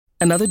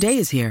Another day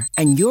is here,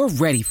 and you're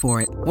ready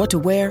for it. What to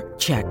wear?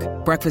 Check.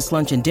 Breakfast,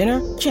 lunch, and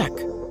dinner? Check.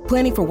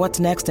 Planning for what's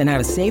next and how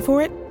to save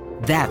for it?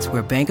 That's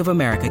where Bank of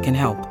America can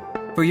help.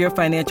 For your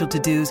financial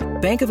to-dos,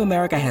 Bank of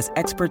America has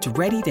experts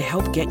ready to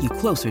help get you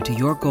closer to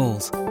your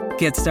goals.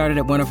 Get started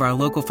at one of our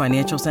local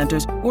financial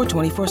centers or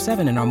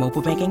 24/7 in our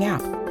mobile banking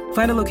app.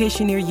 Find a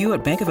location near you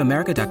at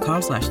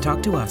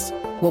bankofamerica.com/talktous.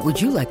 What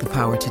would you like the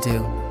power to do?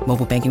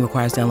 Mobile banking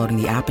requires downloading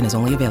the app and is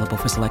only available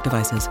for select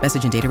devices.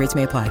 Message and data rates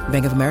may apply.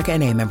 Bank of America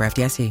N.A., member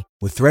FDIC.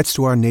 With threats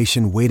to our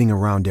nation waiting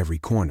around every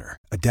corner,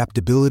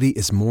 adaptability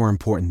is more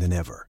important than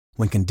ever.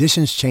 When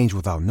conditions change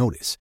without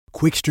notice,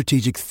 quick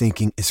strategic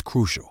thinking is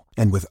crucial.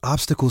 And with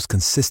obstacles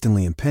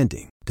consistently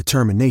impending,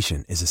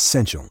 determination is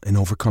essential in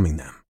overcoming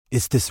them.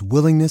 It's this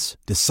willingness,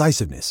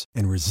 decisiveness,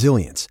 and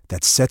resilience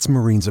that sets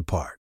Marines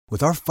apart.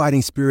 With our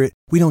fighting spirit,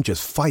 we don't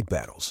just fight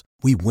battles,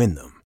 we win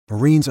them.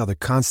 Marines are the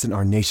constant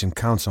our nation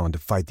counts on to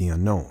fight the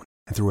unknown.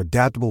 And through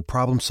adaptable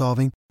problem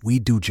solving, we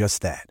do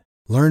just that.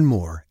 Learn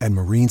more at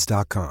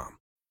marines.com.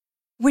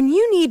 When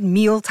you need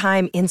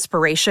mealtime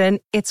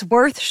inspiration, it's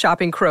worth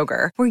shopping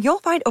Kroger, where you'll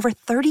find over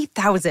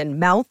 30,000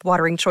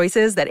 mouth-watering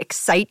choices that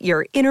excite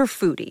your inner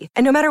foodie.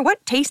 And no matter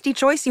what tasty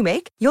choice you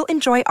make, you'll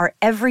enjoy our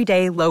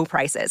everyday low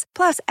prices,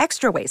 plus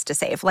extra ways to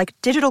save, like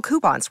digital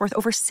coupons worth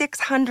over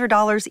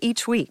 $600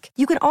 each week.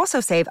 You can also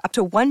save up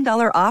to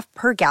 $1 off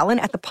per gallon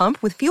at the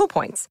pump with fuel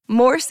points.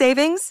 More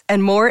savings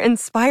and more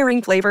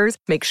inspiring flavors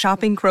make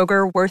shopping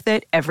Kroger worth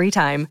it every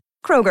time.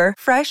 Kroger,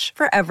 fresh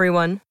for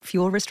everyone.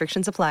 Fuel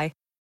restrictions apply.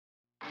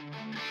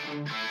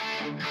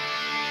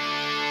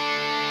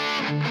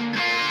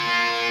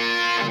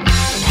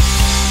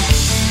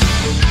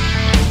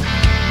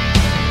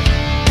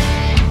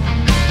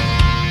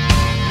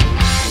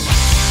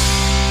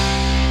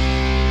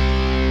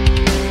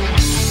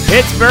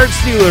 Pittsburgh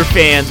Steelers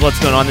fans, what's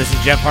going on? This is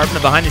Jeff Hartman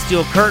of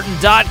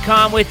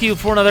BehindTheSteelCurtain.com with you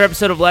for another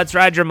episode of Let's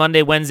Ride, your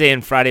Monday, Wednesday,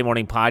 and Friday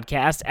morning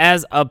podcast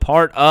as a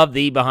part of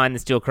the Behind the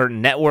Steel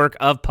Curtain network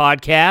of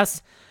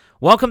podcasts.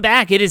 Welcome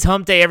back. It is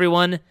Hump Day,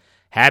 everyone.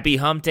 Happy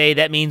Hump Day.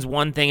 That means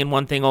one thing and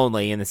one thing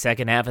only. In the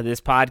second half of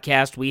this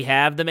podcast, we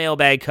have the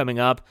mailbag coming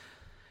up.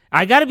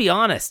 I got to be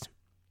honest.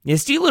 The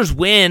Steelers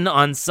win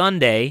on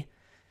Sunday,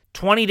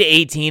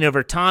 20-18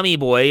 over Tommy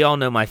Boy. Y'all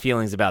know my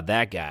feelings about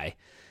that guy.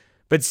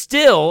 But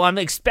still, I'm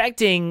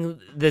expecting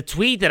the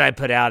tweet that I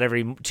put out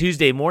every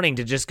Tuesday morning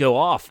to just go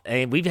off.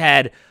 And we've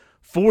had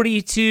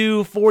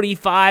 42,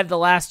 45 the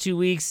last 2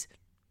 weeks.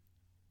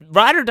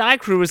 Ride or Die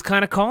Crew was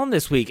kind of calm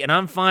this week, and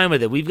I'm fine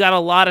with it. We've got a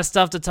lot of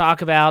stuff to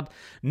talk about.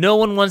 No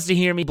one wants to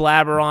hear me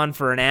blabber on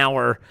for an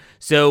hour,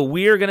 so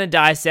we're going to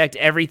dissect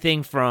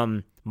everything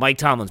from Mike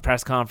Tomlin's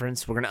press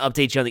conference. We're going to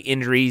update you on the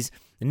injuries,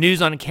 the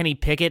news on Kenny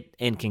Pickett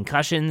and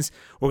concussions.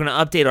 We're going to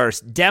update our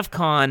DEF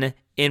CON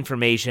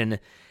information,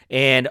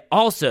 and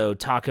also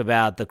talk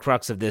about the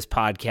crux of this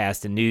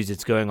podcast and news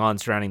that's going on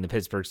surrounding the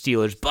Pittsburgh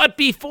Steelers. But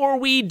before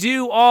we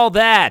do all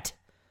that,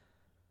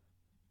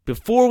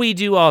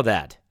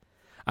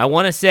 I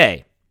want to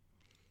say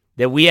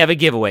that we have a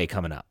giveaway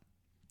coming up.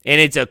 And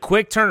it's a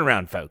quick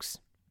turnaround, folks.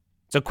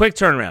 It's a quick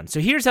turnaround. So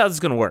here's how this is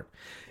going to work.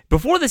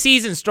 Before the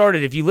season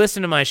started, if you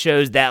listen to my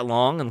shows that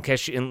long,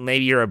 and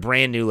maybe you're a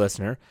brand new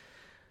listener,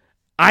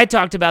 I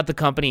talked about the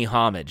company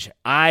Homage.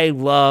 I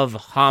love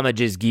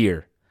Homage's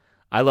gear.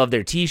 I love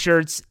their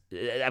t-shirts.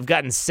 I've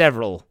gotten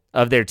several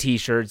of their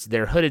t-shirts.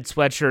 Their hooded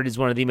sweatshirt is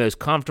one of the most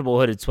comfortable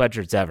hooded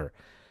sweatshirts ever.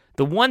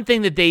 The one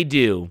thing that they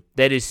do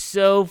that is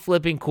so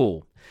flipping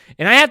cool,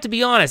 and I have to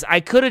be honest,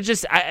 I could have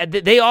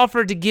they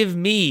offered to give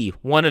me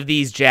one of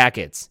these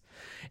jackets.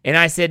 And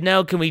I said,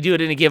 no, can we do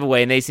it in a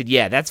giveaway? And they said,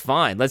 yeah, that's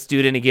fine. Let's do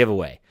it in a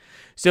giveaway.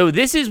 So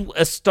this is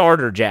a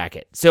starter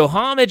jacket. So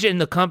Homage and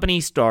the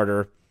company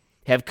Starter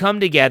have come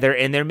together,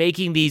 and they're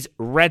making these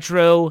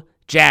retro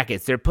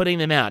jackets. They're putting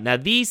them out. Now,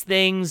 these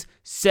things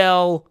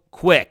sell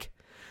quick.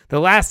 The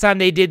last time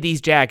they did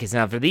these jackets,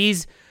 now for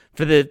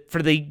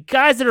the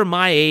guys that are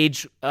my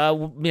age,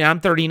 I'm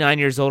 39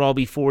 years old. I'll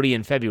be 40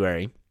 in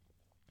February.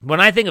 When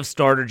I think of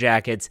starter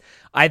jackets,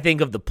 I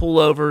think of the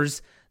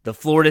pullovers, the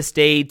Florida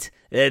State,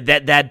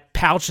 that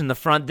pouch in the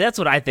front. That's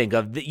what I think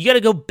of. You got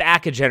to go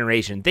back a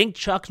generation. Think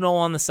Chuck Noll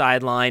on the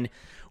sideline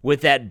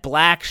with that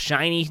black,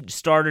 shiny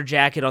starter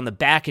jacket. On the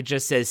back, it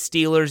just says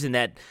Steelers in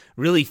that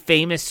really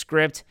famous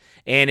script,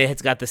 and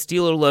it's got the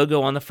Steeler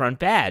logo on the front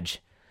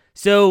badge.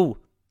 So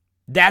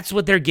that's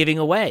what they're giving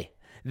away.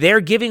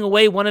 They're giving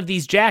away one of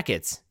these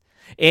jackets.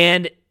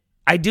 And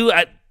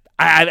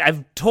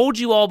I've told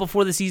you all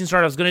before the season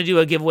started I was going to do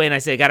a giveaway, and I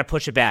said I got to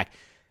push it back.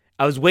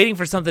 I was waiting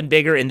for something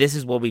bigger, and this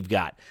is what we've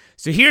got.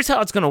 So here's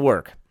how it's going to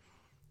work.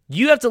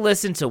 You have to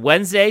listen to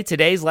Wednesday,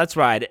 today's Let's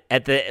Ride.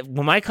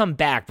 When I come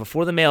back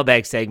before the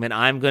mailbag segment,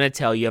 I'm going to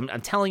tell you,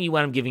 I'm telling you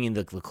when I'm giving you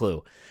the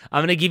clue.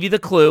 I'm going to give you the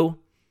clue.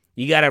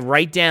 You got to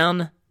write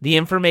down the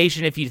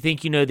information if you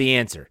think you know the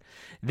answer.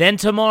 Then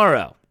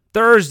tomorrow,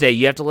 Thursday,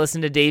 you have to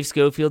listen to Dave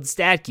Schofield's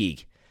Stat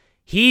Geek.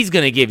 He's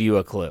going to give you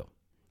a clue.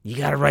 You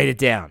got to write it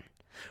down.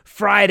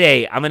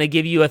 Friday, I'm going to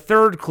give you a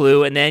third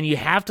clue, and then you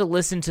have to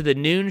listen to the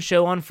noon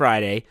show on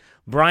Friday.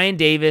 Brian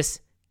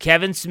Davis,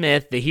 Kevin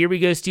Smith, the Here We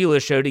Go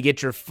Steelers show, to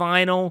get your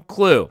final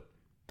clue.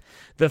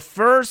 The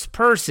first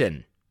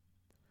person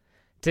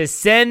to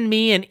send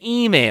me an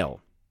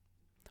email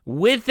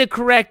with the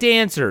correct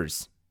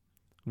answers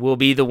will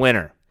be the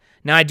winner.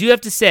 Now, I do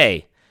have to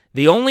say,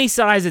 the only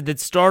size that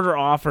Starter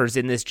offers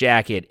in this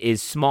jacket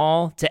is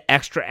small to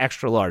extra,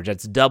 extra large.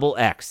 That's double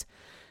X.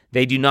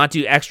 They do not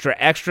do extra,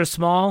 extra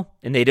small,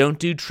 and they don't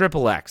do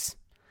triple X.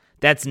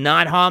 That's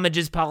not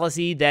Homage's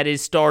policy. That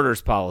is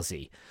Starter's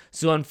policy.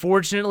 So,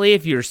 unfortunately,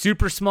 if you're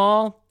super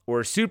small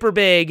or super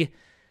big,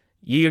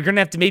 you're going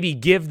to have to maybe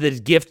give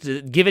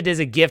it as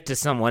a gift to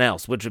someone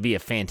else, which would be a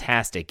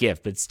fantastic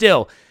gift. But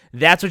still,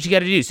 that's what you got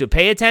to do. So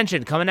pay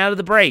attention. Coming out of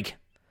the break,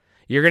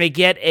 you're going to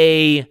get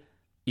a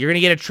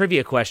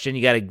trivia question.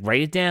 You got to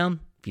write it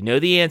down if you know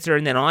the answer.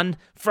 And then on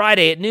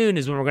Friday at noon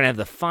is when we're going to have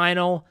the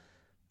final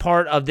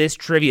part of this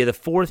trivia, the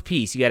fourth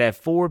piece. You got to have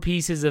 4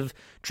 pieces of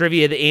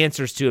trivia, the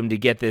answers to them to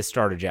get this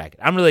starter jacket.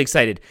 I'm really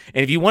excited.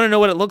 And if you want to know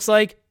what it looks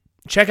like,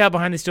 check out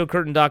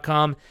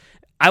BehindTheSteelCurtain.com.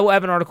 I will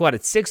have an article out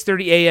at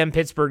 6:30 a.m.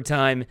 Pittsburgh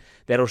time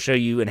that'll show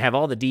you and have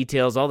all the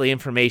details, all the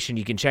information.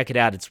 You can check it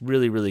out. It's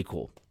really, really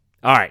cool.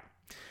 All right.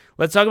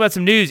 Let's talk about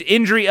some news.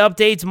 Injury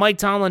updates. Mike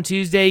Tomlin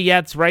Tuesday. Yeah,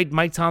 that's right.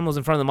 Mike Tomlin was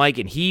in front of the mic,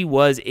 and he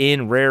was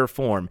in rare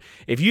form.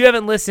 If you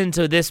haven't listened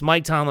to this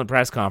Mike Tomlin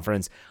press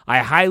conference, I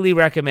highly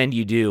recommend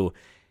you do.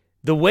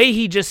 The way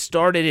he just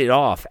started it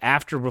off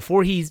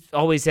before he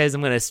always says,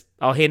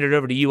 I'll hand it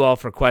over to you all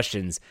for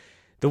questions.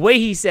 The way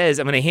he says,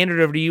 I'm going to hand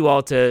it over to you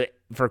all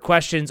for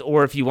questions,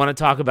 or if you want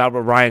to talk about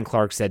what Ryan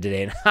Clark said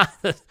today.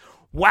 And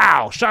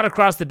wow, shot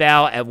across the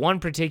bow at one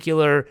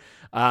particular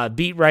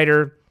beat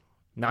writer.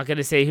 Not going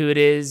to say who it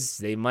is.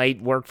 They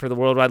might work for the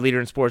worldwide leader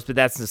in sports, but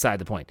that's beside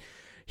the point.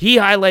 He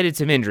highlighted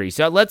some injuries.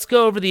 So let's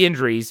go over the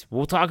injuries.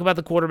 We'll talk about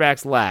the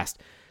quarterbacks last.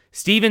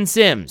 Steven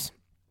Sims,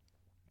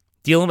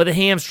 dealing with a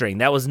hamstring.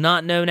 That was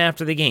not known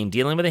after the game.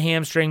 Dealing with a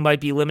hamstring, might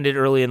be limited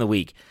early in the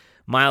week.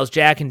 Myles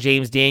Jack and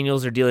James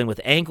Daniels are dealing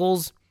with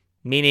ankles,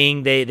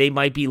 meaning they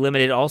might be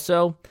limited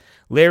also.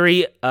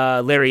 Larry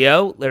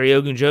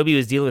Ogunjobi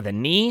was dealing with a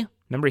knee.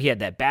 Remember, he had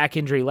that back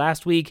injury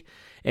last week.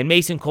 And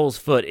Mason Cole's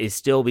foot is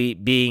still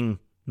being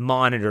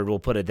monitored, we'll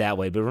put it that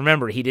way. But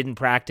remember, he didn't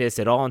practice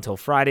at all until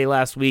Friday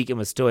last week and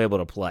was still able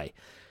to play.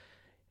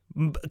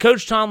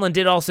 Coach Tomlin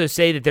did also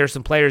say that there's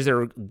some players that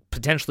are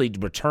potentially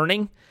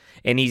returning,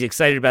 and he's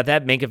excited about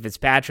that. Minkah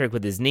Fitzpatrick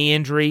with his knee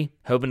injury,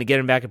 hoping to get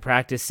him back in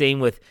practice. Same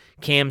with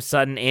Cam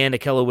Sutton and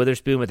Ahkello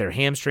Witherspoon with their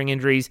hamstring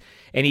injuries.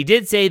 And he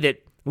did say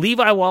that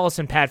Levi Wallace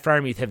and Pat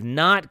Freiermuth have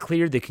not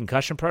cleared the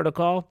concussion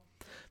protocol,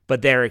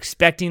 but they're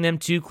expecting them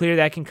to clear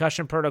that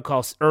concussion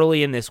protocol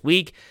early in this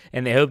week,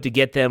 and they hope to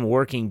get them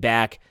working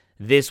back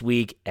this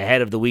week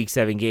ahead of the Week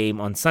 7 game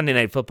on Sunday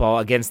Night Football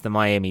against the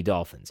Miami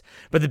Dolphins.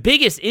 But the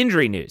biggest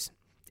injury news,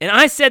 and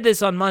I said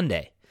this on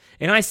Monday,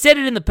 and I said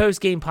it in the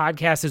post-game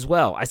podcast as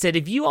well. I said,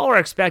 if you all are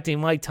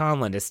expecting Mike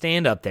Tomlin to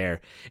stand up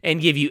there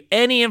and give you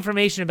any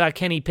information about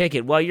Kenny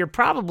Pickett, well, you're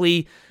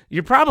probably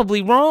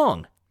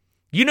wrong.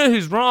 You know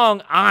who's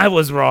wrong? I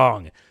was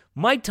wrong.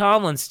 Mike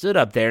Tomlin stood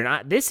up there,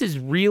 and this is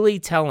really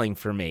telling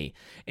for me.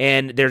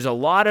 And there's a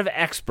lot of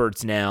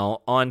experts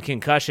now on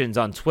concussions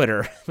on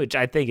Twitter, which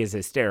I think is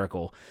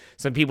hysterical.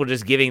 Some people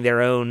just giving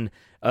their own,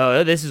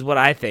 this is what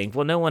I think.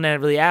 Well, no one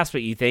really asked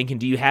what you think, and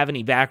do you have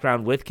any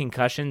background with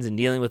concussions and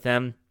dealing with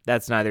them?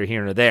 That's neither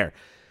here nor there.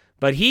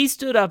 But he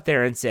stood up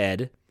there and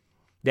said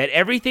that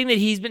everything that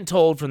he's been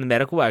told from the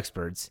medical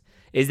experts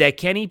is that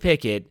Kenny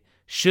Pickett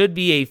should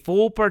be a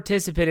full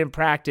participant in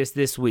practice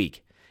this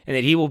week, and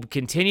that he will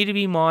continue to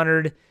be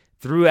monitored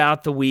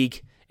throughout the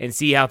week and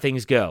see how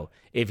things go.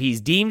 If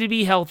he's deemed to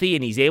be healthy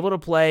and he's able to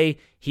play,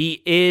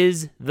 he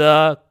is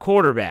the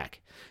quarterback.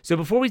 So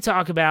before we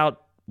talk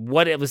about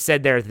what it was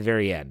said there at the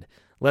very end,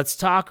 let's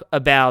talk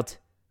about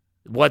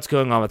what's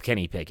going on with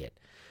Kenny Pickett.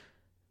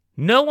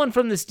 No one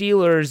from the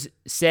Steelers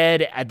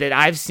said that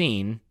I've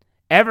seen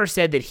ever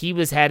said that he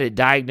had a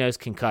diagnosed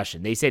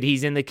concussion. They said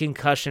he's in the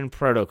concussion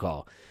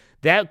protocol.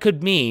 That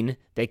could mean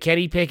that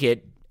Kenny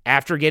Pickett,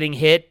 after getting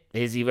hit,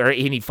 and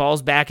he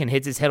falls back and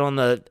hits his head on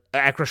the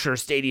Acrisure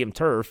Stadium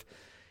turf,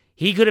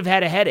 he could have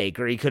had a headache,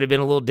 or he could have been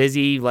a little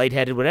dizzy,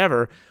 lightheaded,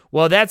 whatever.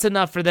 Well, that's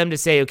enough for them to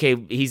say, okay,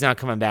 he's not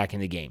coming back in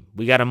the game.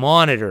 We got to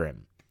monitor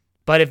him.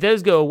 But if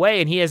those go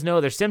away and he has no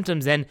other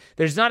symptoms, then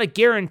there's not a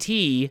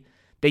guarantee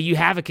that you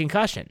have a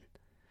concussion.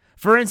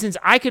 For instance,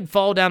 I could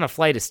fall down a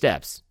flight of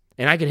steps,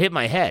 and I could hit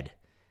my head.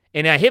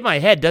 And I hit my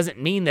head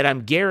doesn't mean that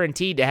I'm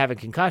guaranteed to have a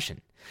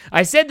concussion.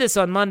 I said this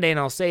on Monday, and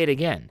I'll say it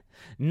again.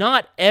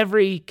 Not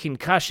every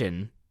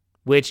concussion,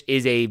 which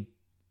is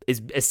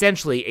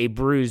essentially a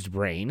bruised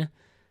brain,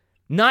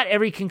 not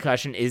every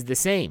concussion is the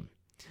same.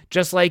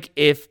 Just like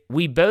if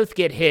we both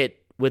get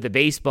hit with a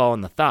baseball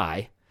in the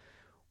thigh,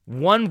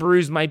 one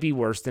bruise might be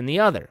worse than the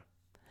other.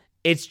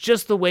 It's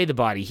just the way the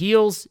body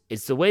heals.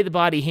 It's the way the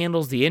body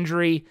handles the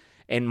injury.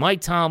 And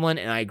Mike Tomlin,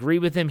 and I agree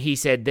with him, he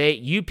said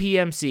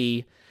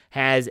UPMC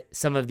has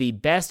some of the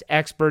best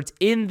experts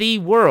in the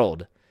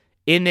world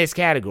in this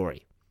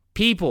category.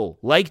 People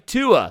like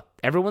Tua.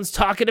 Everyone's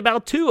talking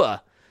about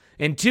Tua.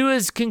 And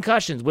Tua's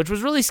concussions, which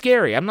was really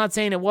scary. I'm not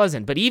saying it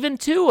wasn't, but even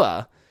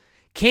Tua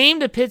came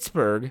to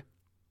Pittsburgh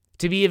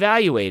to be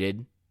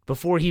evaluated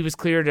before he was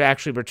cleared to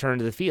actually return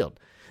to the field.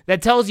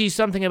 That tells you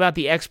something about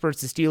the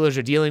experts the Steelers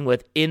are dealing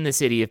with in the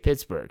city of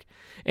Pittsburgh.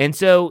 And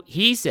so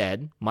he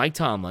said, Mike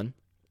Tomlin,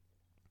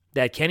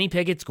 that Kenny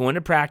Pickett's going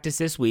to practice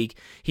this week.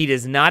 He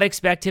does not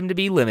expect him to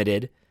be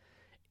limited.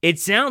 It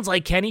sounds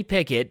like Kenny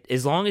Pickett,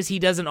 as long as he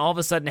doesn't all of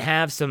a sudden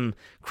have some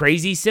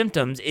crazy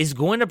symptoms, is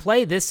going to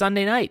play this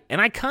Sunday night.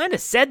 And I kind of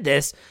said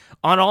this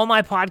on all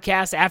my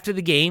podcasts after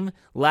the game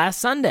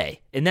last Sunday.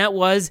 And that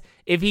was,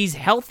 if he's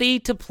healthy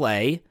to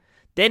play,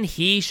 then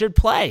he should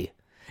play.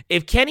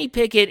 If Kenny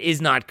Pickett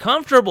is not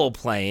comfortable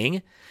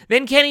playing,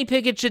 then Kenny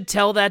Pickett should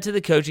tell that to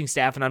the coaching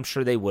staff, and I'm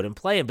sure they wouldn't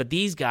play him. But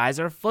these guys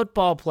are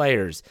football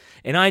players.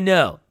 And I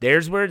know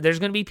there's going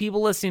to be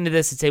people listening to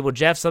this and say, well,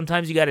 Jeff,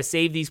 sometimes you got to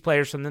save these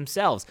players from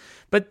themselves.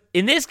 But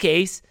in this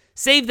case,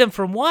 save them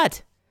from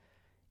what?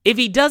 If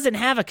he doesn't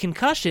have a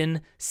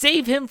concussion,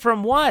 save him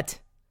from what?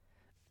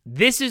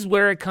 This is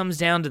where it comes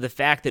down to the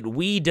fact that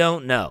we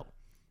don't know.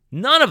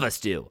 None of us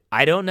do.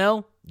 I don't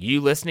know.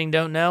 You listening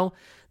don't know.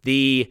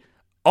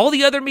 All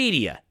the other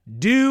media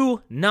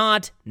do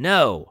not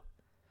know.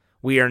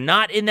 We are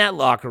not in that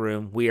locker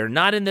room. We are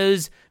not in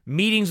those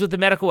meetings with the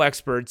medical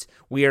experts.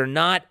 We are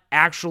not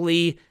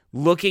actually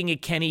looking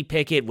at Kenny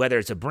Pickett, whether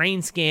it's a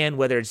brain scan,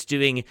 whether it's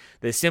doing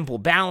the simple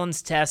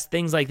balance test,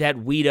 things like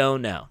that. We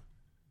don't know.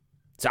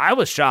 So I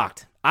was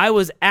shocked. I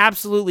was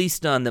absolutely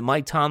stunned that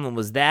Mike Tomlin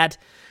was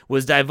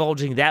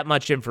divulging that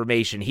much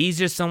information. He's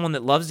just someone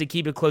that loves to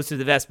keep it close to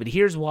the vest, but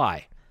here's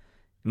why.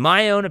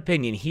 My own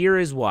opinion, here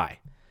is why.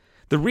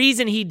 The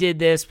reason he did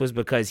this was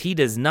because he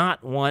does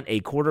not want a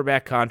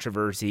quarterback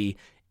controversy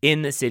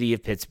in the city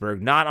of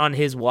Pittsburgh, not on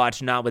his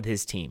watch, not with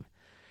his team.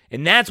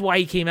 And that's why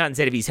he came out and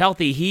said if he's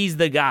healthy, he's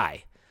the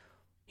guy.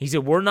 He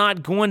said, we're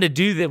not going to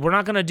do that. We're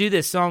not going to do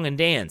this song and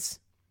dance.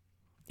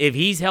 If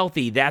he's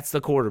healthy, that's the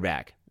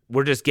quarterback.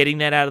 We're just getting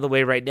that out of the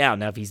way right now.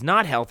 Now, if he's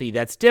not healthy,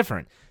 that's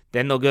different.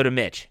 Then they'll go to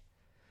Mitch.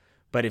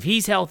 But if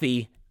he's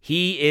healthy,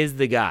 he is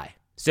the guy.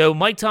 So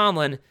Mike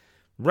Tomlin,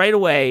 right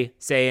away,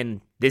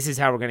 saying, this is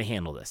how we're going to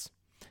handle this.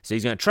 So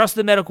he's going to trust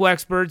the medical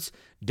experts.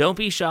 Don't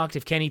be shocked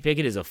if Kenny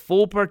Pickett is a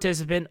full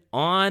participant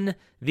on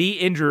the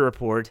injury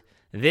report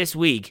this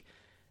week.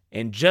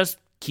 And just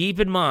keep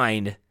in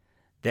mind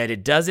that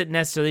it doesn't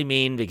necessarily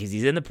mean, because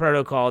he's in the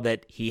protocol,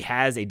 that he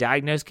has a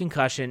diagnosed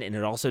concussion, and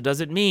it also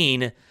doesn't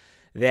mean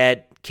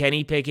that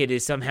Kenny Pickett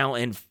is somehow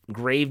in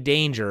grave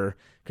danger,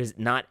 because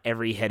not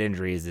every head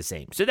injury is the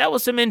same. So that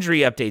was some injury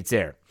updates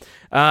there.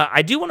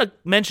 I do want to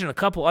mention a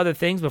couple other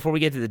things before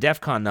we get to the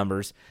DEFCON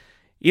numbers.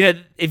 You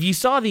know, if you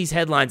saw these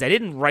headlines, I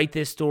didn't write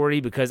this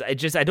story because I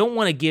don't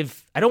want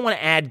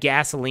to add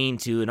gasoline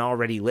to an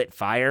already lit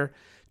fire.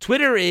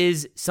 Twitter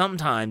is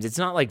sometimes, it's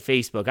not like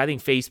Facebook. I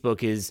think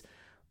Facebook is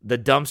the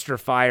dumpster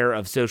fire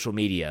of social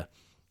media.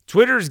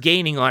 Twitter's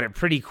gaining on it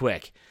pretty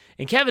quick.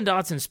 And Kevin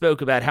Dotson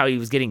spoke about how he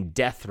was getting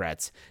death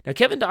threats. Now,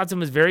 Kevin Dotson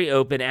was very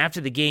open after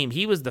the game.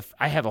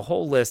 I have a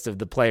whole list of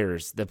the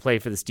players that play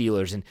for the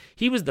Steelers, and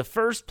he was the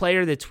first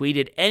player that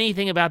tweeted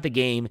anything about the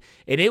game,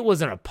 and it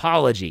was an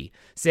apology,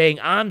 saying,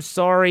 I'm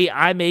sorry,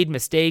 I made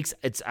mistakes.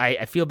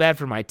 I feel bad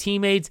for my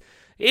teammates.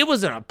 It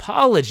was an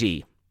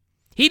apology.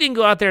 He didn't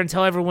go out there and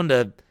tell everyone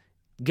to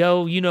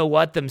go,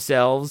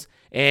 themselves,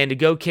 and to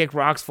go kick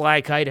rocks, fly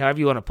a kite, however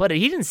you want to put it.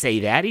 He didn't say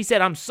that. He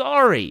said, I'm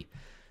sorry.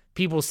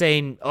 People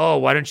saying, oh,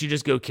 why don't you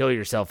just go kill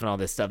yourself and all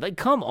this stuff? Like,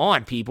 come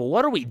on, people.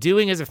 What are we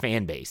doing as a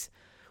fan base?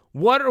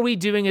 What are we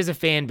doing as a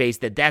fan base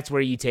that's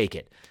where you take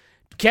it?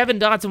 Kevin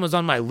Dotson was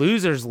on my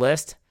losers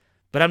list,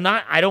 but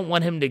I don't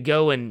want him to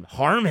go and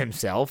harm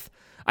himself.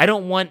 I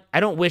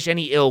don't wish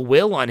any ill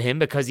will on him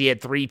because he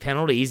had 3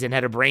 penalties and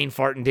had a brain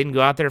fart and didn't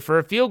go out there for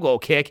a field goal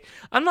kick.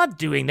 I'm not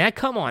doing that.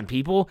 Come on,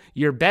 people.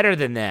 You're better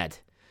than that.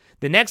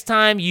 The next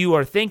time you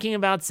are thinking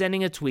about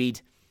sending a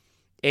tweet,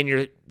 and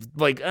you're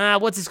like,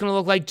 what's this going to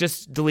look like?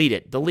 Just delete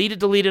it. Delete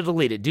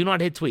it. Do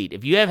not hit tweet.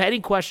 If you have any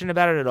question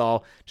about it at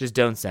all, just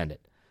don't send it.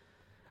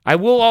 I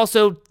will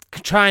also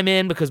chime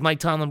in because Mike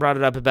Tomlin brought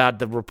it up about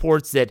the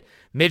reports that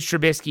Mitch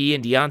Trubisky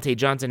and Deontay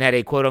Johnson had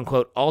a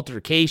quote-unquote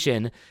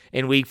altercation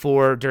in Week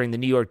 4 during the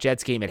New York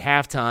Jets game at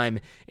halftime,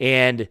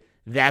 and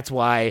that's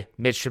why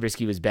Mitch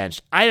Trubisky was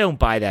benched. I don't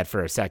buy that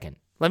for a second.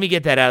 Let me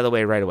get that out of the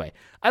way right away.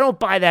 I don't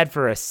buy that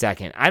for a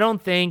second. I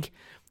don't think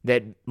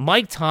that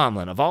Mike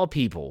Tomlin, of all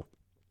people,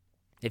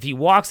 if he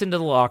walks into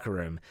the locker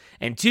room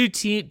and 2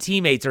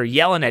 teammates are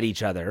yelling at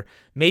each other,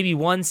 maybe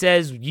one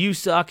says, you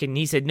suck, and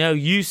he said, no,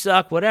 you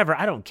suck, whatever.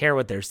 I don't care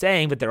what they're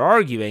saying, but they're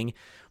arguing.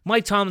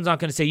 Mike Tomlin's not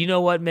going to say, you know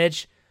what,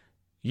 Mitch?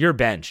 You're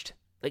benched.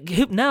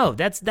 No,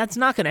 that's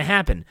not going to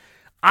happen.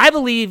 I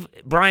believe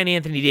Brian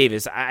Anthony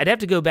Davis, I'd have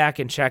to go back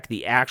and check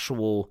the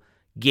actual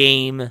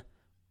game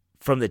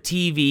from the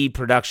TV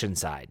production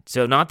side.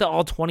 So not the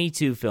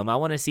all-22 film. I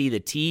want to see the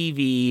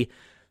TV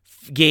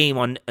game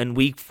on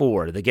Week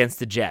 4 against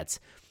the Jets.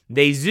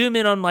 They zoom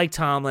in on Mike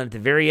Tomlin at the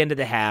very end of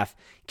the half.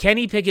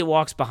 Kenny Pickett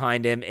walks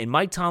behind him, and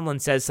Mike Tomlin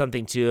says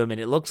something to him, and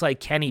it looks like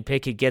Kenny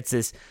Pickett gets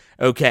this,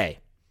 okay,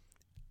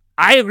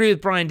 I agree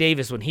with Brian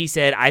Davis when he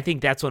said, I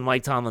think that's when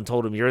Mike Tomlin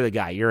told him, you're the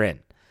guy, you're in.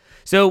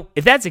 So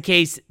if that's the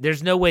case,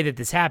 there's no way that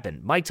this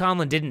happened. Mike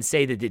Tomlin didn't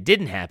say that it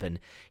didn't happen.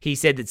 He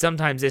said that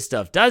sometimes this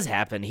stuff does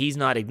happen. He's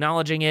not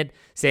acknowledging it,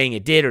 saying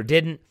it did or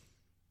didn't.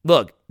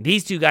 Look,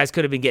 these two guys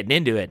could have been getting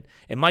into it,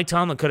 and Mike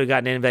Tomlin could have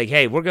gotten in and be like,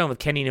 hey, we're going with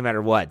Kenny no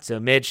matter what. So,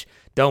 Mitch,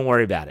 don't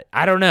worry about it.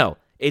 I don't know.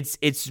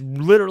 It's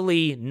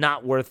literally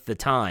not worth the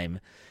time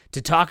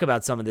to talk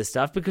about some of this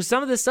stuff because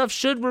some of this stuff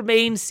should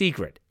remain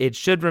secret. It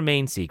should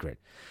remain secret.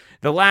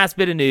 The last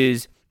bit of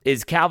news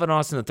is Calvin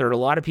Austin III. A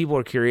lot of people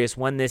are curious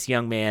when this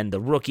young man, the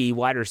rookie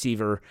wide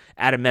receiver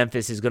out of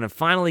Memphis, is going to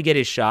finally get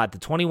his shot. The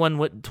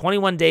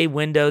 21-day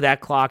window,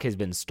 that clock has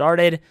been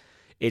started.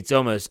 It's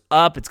almost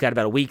up. It's got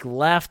about a week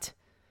left.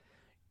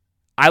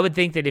 I would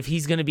think that if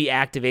he's going to be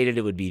activated,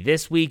 it would be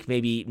this week.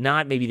 Maybe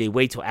not. Maybe they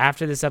wait till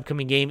after this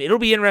upcoming game. It'll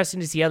be interesting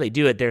to see how they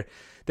do it.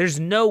 There's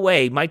no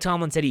way. Mike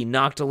Tomlin said he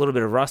knocked a little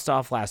bit of rust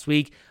off last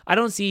week. I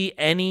don't see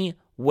any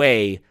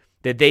way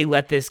that they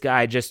let this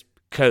guy just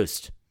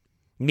coast,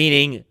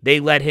 meaning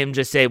they let him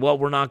just say, well,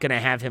 we're not going to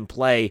have him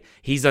play.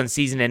 He's on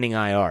season-ending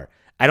IR.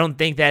 I don't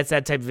think that's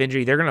that type of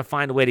injury. They're going to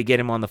find a way to get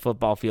him on the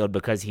football field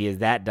because he is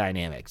that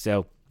dynamic.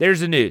 So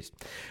there's the news.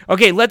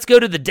 Okay, let's go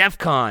to the DEF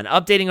CON.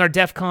 Updating our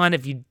DEF CON.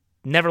 If you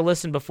never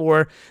listened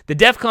before, the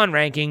DEF CON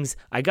rankings,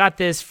 I got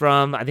this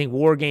from, I think,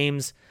 War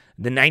Games,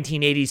 the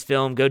 1980s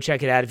film. Go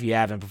check it out if you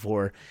haven't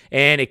before.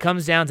 And it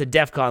comes down to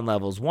DEF CON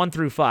levels, 1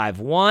 through 5.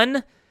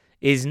 1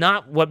 is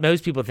not what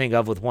most people think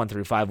of with 1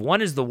 through 5.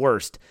 1 is the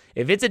worst.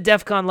 If it's a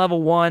DEF CON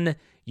level 1,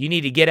 you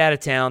need to get out of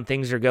town.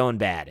 Things are going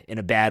bad, in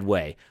a bad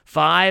way.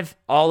 5,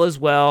 all is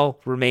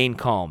well, remain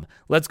calm.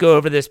 Let's go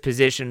over this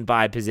position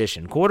by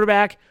position.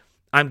 Quarterback,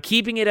 I'm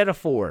keeping it at a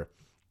 4.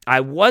 I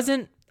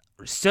wasn't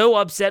so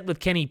upset with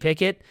Kenny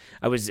Pickett.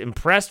 I was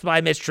impressed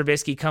by Mitch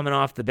Trubisky coming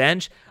off the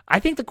bench. I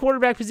think the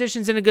quarterback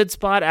position's in a good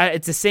spot.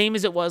 It's the same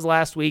as it was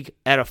last week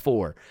at a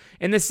 4.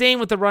 And the same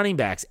with the running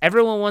backs.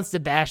 Everyone wants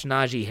to bash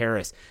Najee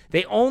Harris.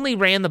 They only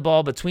ran the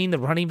ball between the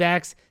running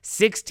backs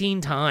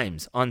 16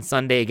 times on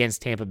Sunday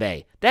against Tampa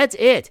Bay. That's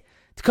it.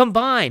 To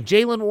combine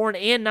Jaylen Warren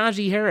and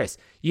Najee Harris,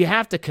 you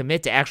have to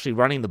commit to actually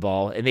running the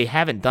ball, and they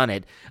haven't done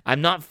it.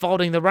 I'm not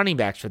faulting the running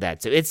backs for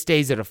that, so it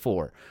stays at a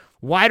 4.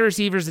 Wide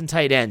receivers and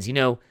tight ends,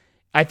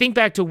 I think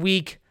back to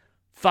week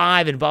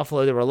 5 in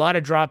Buffalo, there were a lot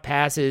of drop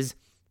passes.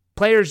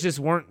 Players just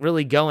weren't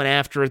really going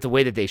after it the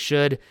way that they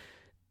should.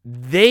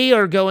 They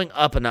are going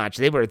up a notch.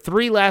 They were at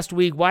 3 last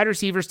week. Wide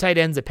receivers, tight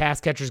ends, the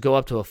pass catchers go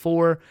up to a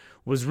 4.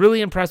 Was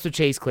really impressed with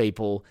Chase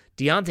Claypool.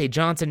 Deontay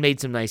Johnson made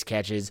some nice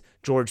catches.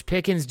 George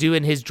Pickens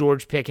doing his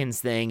George Pickens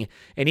thing.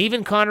 And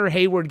even Connor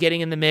Hayward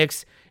getting in the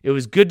mix. It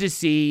was good to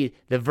see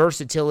the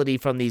versatility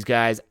from these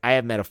guys. I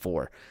have met a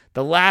 4.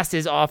 The last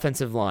is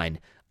offensive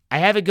line. I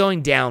have it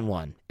going down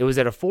 1. It was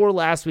at a 4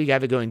 last week. I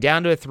have it going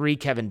down to a 3.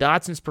 Kevin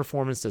Dotson's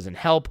performance doesn't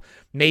help.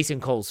 Mason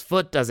Cole's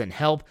foot doesn't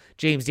help.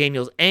 James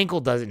Daniels'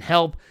 ankle doesn't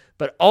help.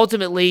 But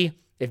ultimately,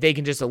 if they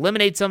can just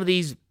eliminate some of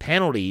these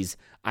penalties,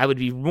 I would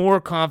be more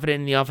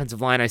confident in the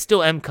offensive line. I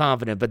still am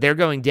confident, but they're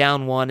going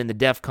down 1 in the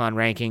DEF CON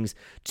rankings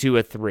to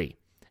a 3.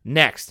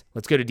 Next,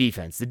 let's go to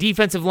defense. The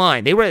defensive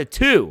line, they were at a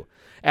 2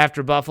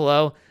 after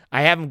Buffalo.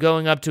 I have them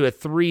going up to a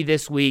 3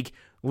 this week.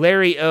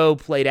 Larry O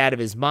played out of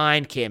his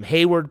mind. Cam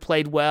Hayward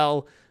played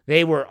well.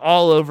 They were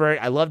all over it.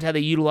 I loved how they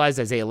utilized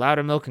Isaiah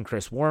Loudermilk and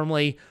Chris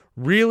Wormley,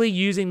 really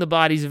using the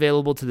bodies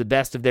available to the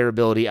best of their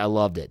ability. I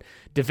loved it.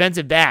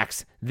 Defensive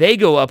backs, they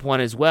go up 1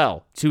 as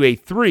well to a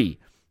 3.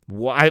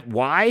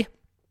 Why?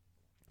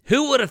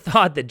 Who would have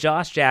thought that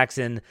Josh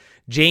Jackson,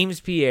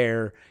 James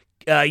Pierre,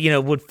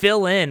 would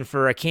fill in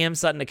for a Cam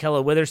Sutton,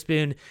 Ahkello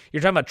Witherspoon?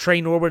 You're talking about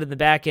Trey Norwood in the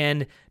back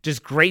end.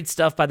 Just great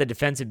stuff by the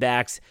defensive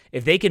backs.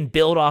 If they can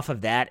build off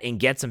of that and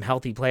get some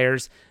healthy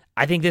players,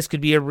 I think this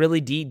could be a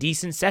really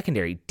decent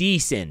secondary.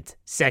 Decent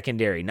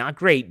secondary. Not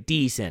great,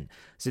 decent.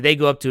 So they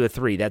go up to a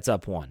 3. That's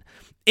up 1.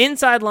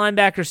 Inside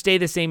linebackers stay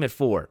the same at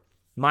 4.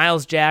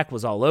 Miles Jack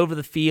was all over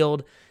the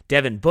field.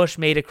 Devin Bush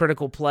made a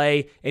critical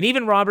play. And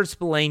even Robert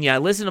Spillane, I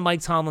listened to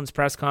Mike Tomlin's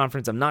press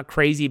conference. I'm not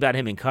crazy about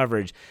him in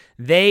coverage.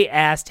 They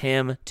asked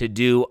him to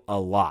do a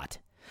lot.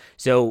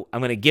 So I'm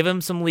going to give him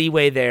some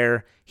leeway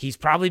there. He's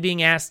probably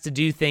being asked to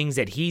do things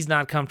that he's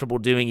not comfortable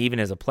doing even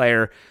as a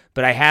player.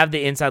 But I have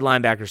the inside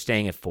linebackers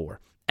staying at 4.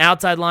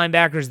 Outside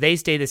linebackers, they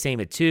stay the same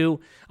at 2.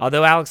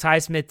 Although Alex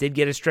Highsmith did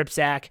get a strip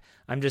sack,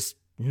 I'm just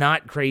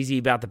not crazy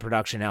about the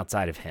production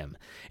outside of him.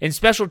 In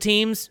special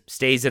teams,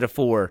 stays at a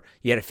 4.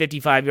 You had a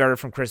 55-yarder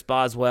from Chris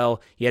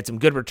Boswell. You had some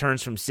good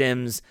returns from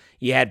Sims.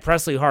 You had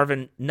Presley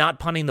Harvin not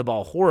punting the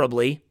ball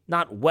horribly,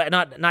 not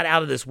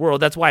out of this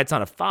world. That's why it's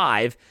not a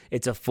 5.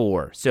 It's a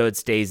 4. So it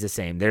stays the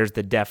same. There's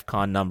the DEF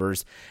CON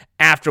numbers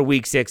after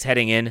Week 6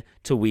 heading in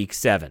to Week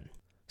 7.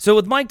 So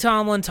with Mike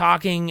Tomlin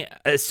talking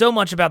so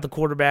much about the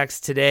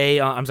quarterbacks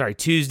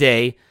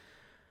Tuesday,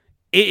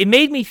 it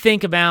made me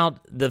think about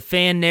the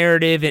fan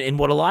narrative and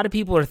what a lot of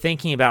people are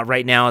thinking about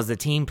right now as the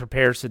team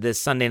prepares for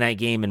this Sunday night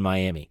game in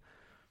Miami.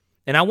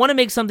 And I want to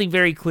make something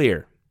very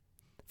clear.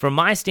 From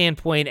my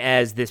standpoint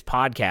as this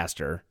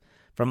podcaster,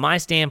 from my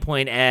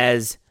standpoint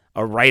as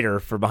a writer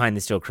for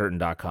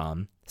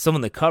BehindTheSteelCurtain.com,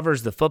 someone that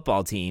covers the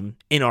football team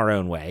in our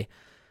own way.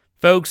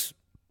 Folks,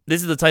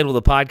 this is the title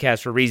of the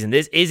podcast for a reason.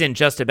 This isn't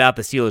just about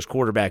the Steelers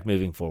quarterback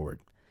moving forward.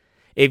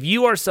 If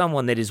you are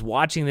someone that is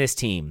watching this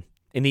team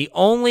and the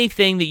only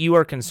thing that you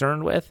are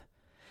concerned with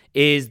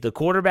is the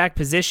quarterback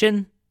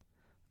position,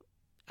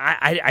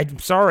 I'm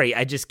sorry,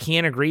 I just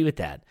can't agree with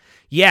that.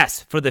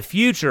 Yes, for the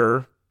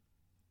future,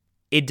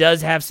 it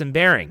does have some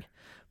bearing.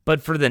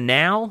 But for the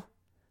now,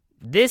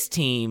 this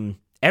team,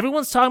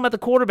 everyone's talking about the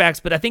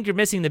quarterbacks, but I think you're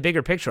missing the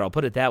bigger picture. I'll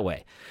put it that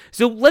way.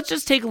 So let's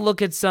just take a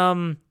look at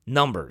some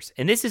numbers.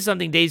 And this is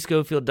something Dave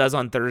Schofield does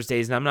on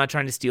Thursdays, and I'm not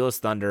trying to steal his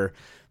thunder,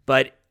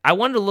 but I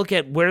wanted to look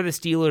at where the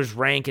Steelers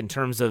rank in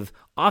terms of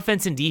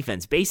offense and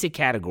defense, basic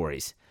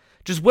categories,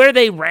 just where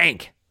they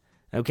rank.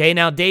 Okay,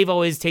 now Dave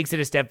always takes it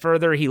a step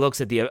further. He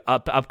looks at the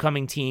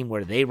upcoming team,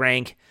 where they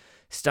rank,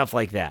 stuff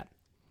like that.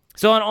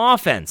 So on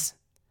offense,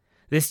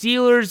 the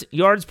Steelers'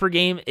 yards per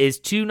game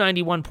is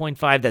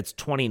 291.5, that's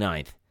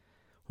 29th.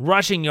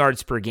 Rushing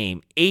yards per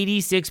game,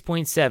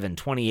 86.7,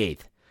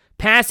 28th.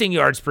 Passing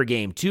yards per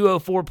game,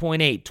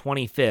 204.8,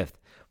 25th.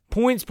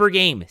 Points per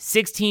game,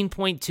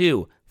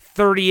 16.2,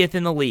 30th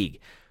in the league.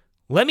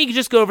 Let me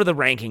just go over the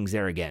rankings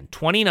there again.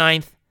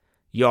 29th,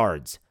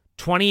 yards.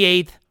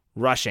 28th,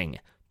 rushing.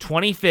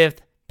 25th,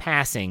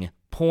 passing.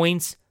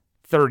 Points,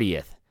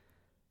 30th.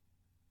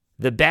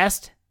 The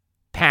best,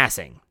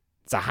 passing.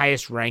 It's the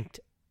highest ranked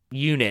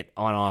unit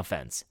on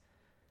offense.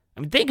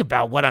 I mean, think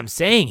about what I'm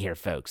saying here,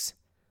 folks.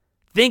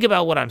 Think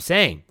about what I'm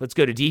saying. Let's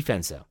go to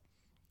defense, though.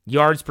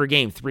 Yards per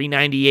game,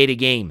 398 a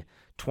game,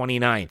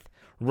 29th.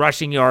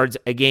 Rushing yards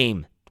a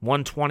game,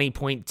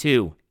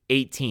 120.2,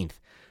 18th.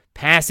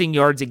 Passing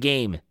yards a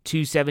game,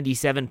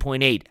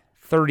 277.8,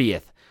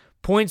 30th.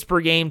 Points per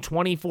game,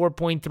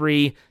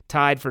 24.3,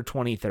 tied for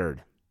 23rd.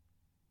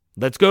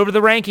 Let's go over the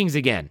rankings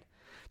again.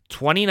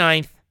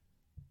 29th,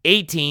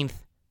 18th,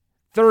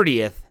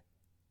 30th,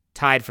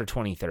 tied for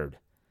 23rd.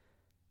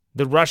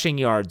 The rushing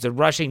yards, the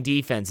rushing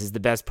defense is the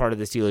best part of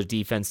the Steelers'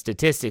 defense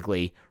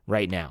statistically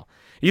right now.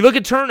 You look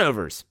at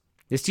turnovers.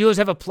 The Steelers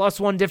have a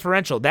 +1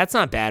 differential. That's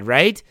not bad,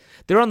 right?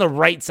 They're on the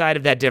right side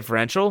of that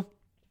differential.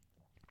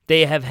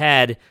 They have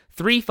had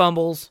 3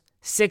 fumbles,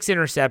 6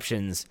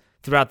 interceptions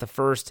throughout the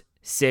first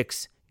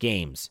 6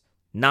 games.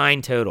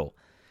 9 total.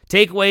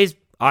 Takeaways,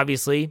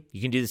 obviously,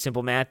 you can do the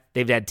simple math.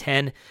 They've had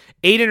 10,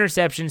 8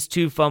 interceptions,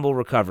 2 fumble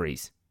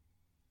recoveries.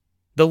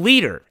 The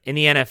leader in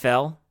the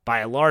NFL, by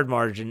a large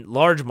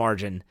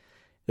margin,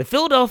 the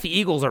Philadelphia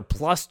Eagles are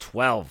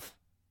 +12.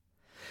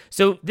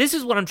 So this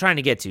is what I'm trying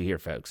to get to here,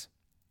 folks.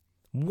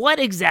 What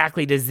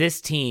exactly does this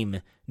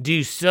team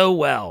do so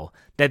well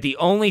that the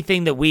only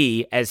thing that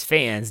we as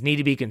fans need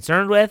to be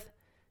concerned with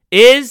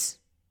is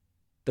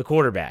the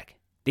quarterback?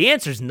 The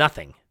answer is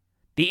nothing.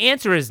 The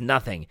answer is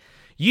nothing.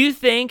 You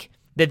think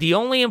that the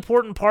only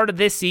important part of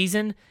this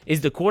season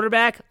is the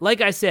quarterback?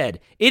 Like I said,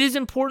 it is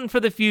important for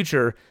the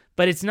future,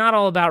 but it's not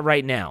all about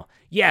right now.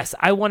 Yes,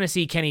 I want to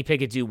see Kenny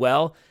Pickett do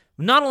well,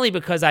 not only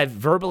because I've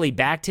verbally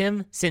backed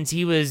him since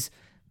he was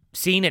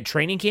seen at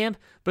training camp,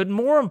 but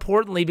more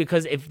importantly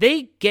because if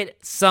they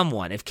get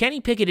someone, if Kenny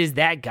Pickett is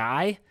that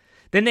guy,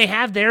 then they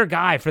have their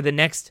guy for the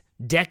next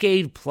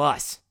decade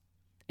plus.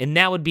 And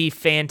that would be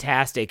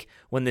fantastic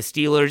when if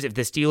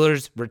the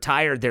Steelers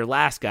retired their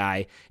last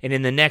guy and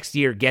in the next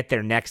year get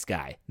their next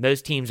guy.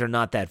 Most teams are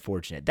not that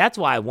fortunate. That's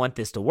why I want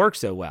this to work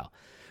so well.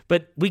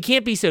 But we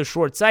can't be so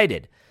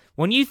short-sighted.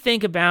 When you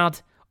think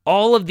about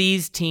all of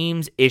these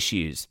teams'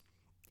 issues,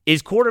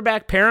 is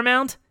quarterback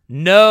paramount?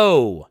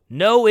 No,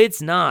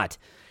 it's not.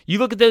 You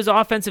look at those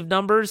offensive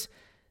numbers,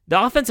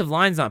 the offensive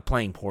line's not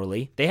playing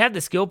poorly. They have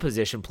the skill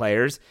position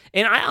players,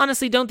 and I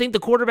honestly don't think the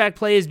quarterback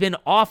play has been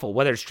awful.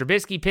 Whether it's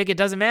Trubisky, Pickett,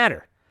 doesn't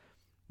matter.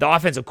 The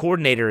offensive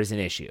coordinator is an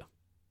issue.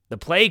 The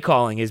play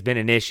calling has been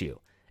an issue.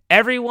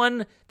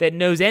 Everyone that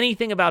knows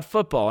anything about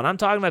football, and I'm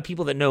talking about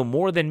people that know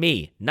more than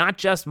me, not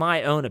just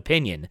my own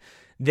opinion,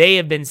 they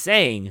have been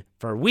saying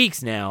for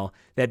weeks now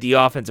that the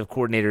offensive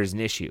coordinator is an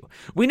issue.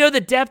 We know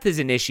that depth is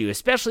an issue,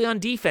 especially on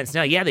defense.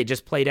 Now, yeah, they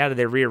just played out of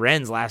their rear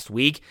ends last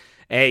week.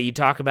 You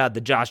talk about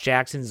the Josh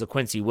Jacksons, the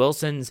Quincy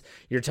Wilsons.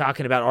 You're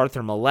talking about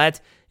Arthur Millette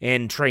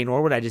and Trey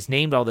Norwood. I just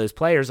named all those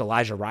players.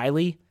 Elijah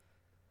Riley.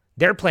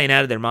 They're playing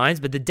out of their minds,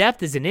 but the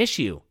depth is an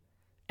issue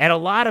at a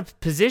lot of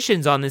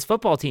positions on this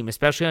football team,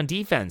 especially on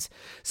defense.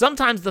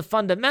 Sometimes the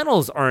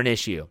fundamentals are an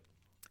issue.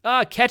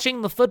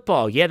 Catching the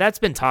football. Yeah, that's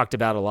been talked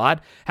about a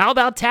lot. How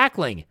about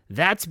tackling?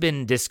 That's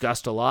been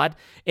discussed a lot.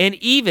 And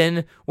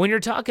even when you're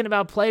talking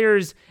about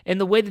players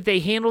and the way that they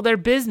handle their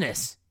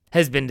business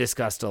has been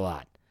discussed a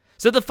lot.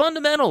 So the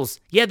fundamentals,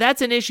 yeah,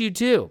 that's an issue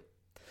too.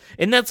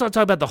 And that's not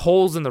talking about the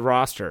holes in the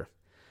roster.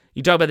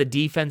 You talk about the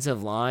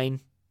defensive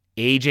line,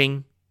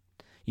 aging.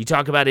 You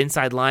talk about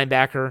inside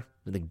linebacker,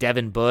 like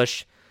Devin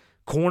Bush,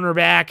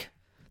 cornerback,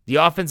 the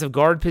offensive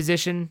guard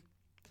position.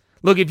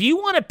 Look, if you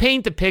want to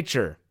paint the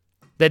picture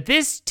that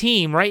this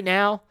team right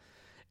now,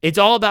 it's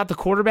all about the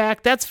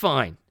quarterback, that's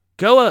fine.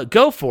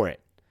 Go for it.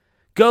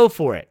 Go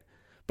for it.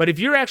 But if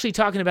you're actually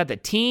talking about the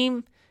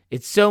team,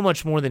 it's so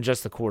much more than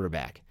just the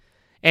quarterback.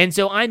 And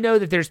so I know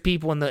that there's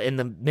people in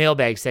the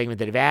mailbag segment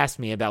that have asked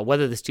me about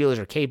whether the Steelers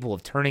are capable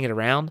of turning it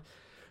around.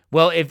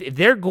 Well, if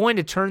they're going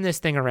to turn this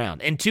thing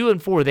around, and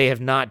 2-4, they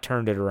have not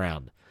turned it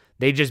around.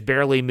 They just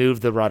barely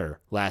moved the rudder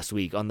last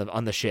week on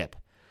the ship.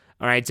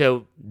 All right,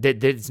 so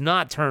it's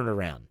not turned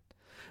around.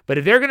 But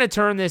if they're going to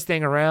turn this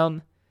thing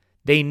around,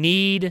 they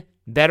need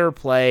better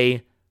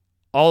play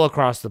all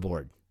across the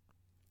board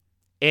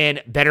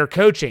and better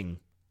coaching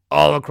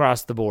all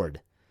across the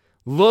board.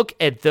 Look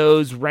at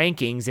those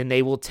rankings, and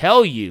they will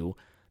tell you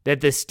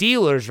that the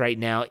Steelers right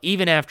now,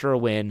 even after a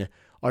win,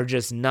 are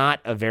just not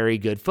a very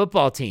good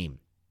football team.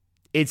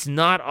 It's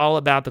not all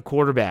about the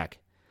quarterback.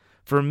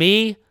 For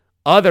me,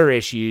 other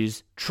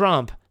issues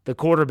trump the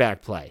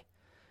quarterback play.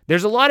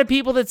 There's a lot of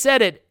people that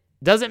said it.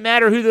 Doesn't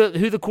matter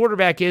who the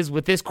quarterback is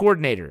with this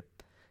coordinator.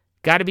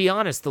 Got to be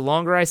honest, the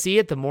longer I see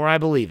it, the more I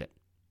believe it.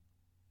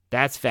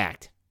 That's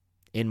fact,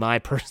 in my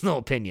personal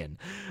opinion.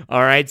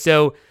 All right,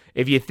 so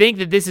if you think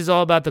that this is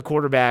all about the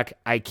quarterback,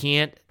 I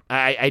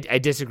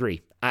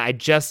disagree. I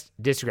just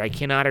disagree. I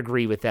cannot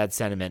agree with that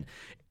sentiment.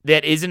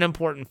 That is an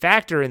important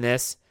factor in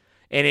this.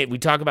 And we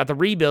talk about the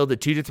rebuild, the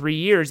 2 to 3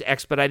 years,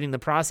 expediting the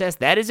process.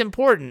 That is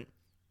important,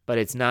 but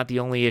it's not the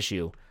only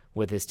issue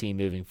with this team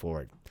moving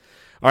forward.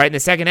 All right, in the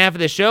second half of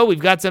the show, we've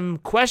got some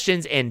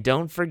questions, and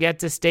don't forget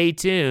to stay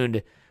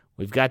tuned.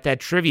 We've got that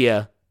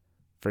trivia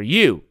for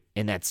you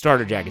in that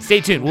starter jacket.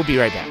 Stay tuned. We'll be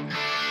right back.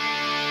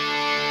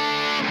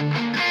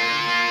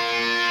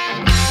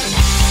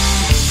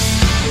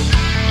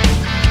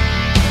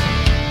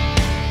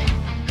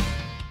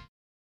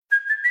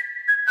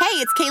 Hey,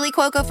 it's Kaylee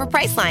Cuoco for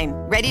Priceline.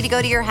 Ready to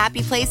go to your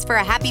happy place for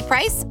a happy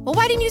price? Well,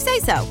 why didn't you say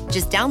so?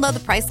 Just download the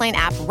Priceline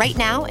app right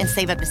now and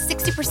save up to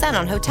 60%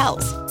 on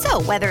hotels.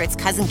 So whether it's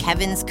Cousin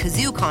Kevin's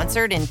Kazoo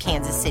Concert in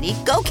Kansas City,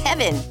 go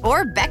Kevin,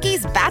 or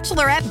Becky's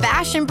Bachelorette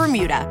Bash in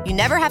Bermuda, you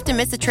never have to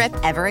miss a trip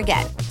ever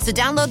again. So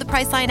download the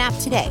Priceline app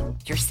today.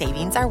 Your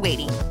savings are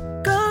waiting.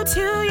 Go to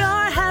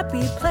your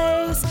happy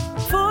place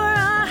for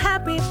a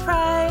happy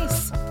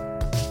price.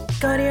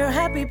 Go to your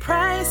happy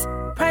price,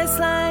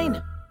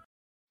 Priceline.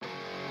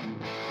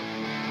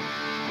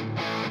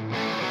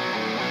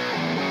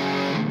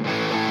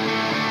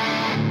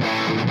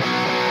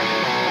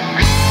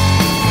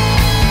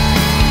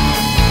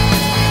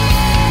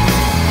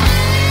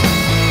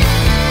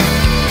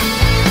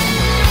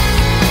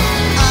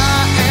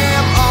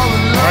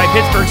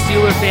 Pittsburgh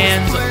Steelers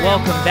fans,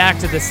 welcome back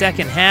to the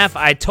second half.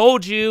 I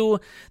told you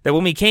that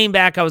when we came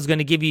back, I was going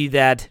to give you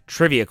that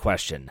trivia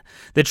question.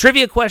 The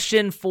trivia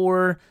question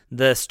for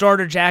the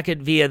starter jacket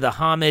via the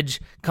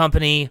Homage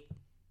Company.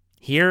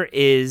 Here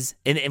is,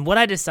 and what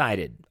I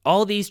decided,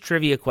 all these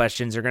trivia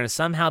questions are going to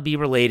somehow be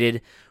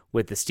related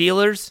with the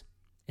Steelers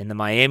and the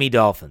Miami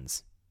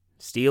Dolphins.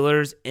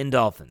 Steelers and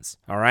Dolphins,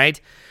 all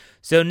right?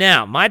 So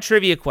now, my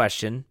trivia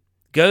question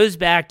goes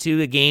back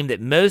to a game that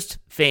most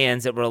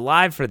fans that were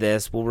alive for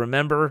this will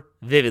remember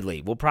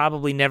vividly. We'll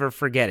probably never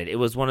forget it. It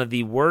was one of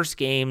the worst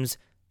games,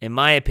 in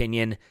my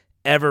opinion,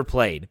 ever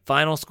played.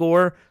 Final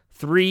score,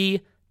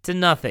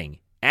 3-0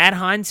 at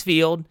Heinz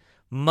Field,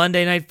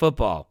 Monday Night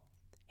Football.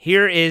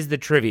 Here is the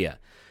trivia.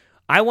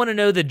 I want to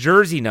know the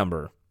jersey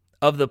number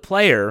of the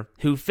player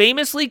who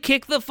famously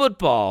kicked the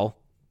football,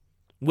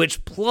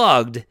 which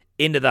plugged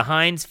into the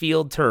Heinz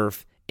Field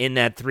turf in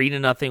that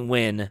 3-0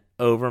 win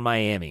over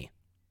Miami.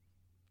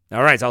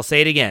 All right, so I'll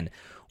say it again.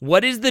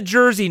 What is the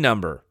jersey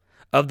number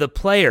of the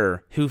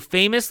player who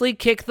famously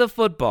kicked the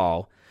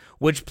football,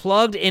 which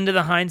plugged into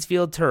the Heinz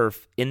Field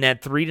turf in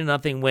that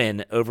 3-0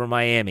 win over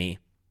Miami?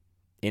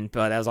 That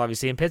was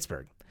obviously in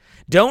Pittsburgh.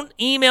 Don't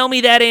email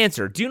me that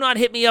answer. Do not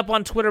hit me up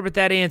on Twitter with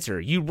that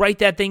answer. You write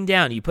that thing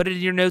down. You put it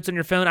in your notes on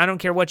your phone. I don't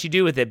care what you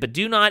do with it, but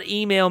do not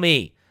email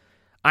me.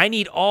 I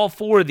need all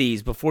 4 of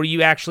these before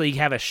you actually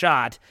have a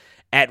shot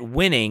at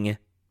winning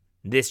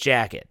this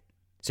jacket.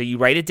 So you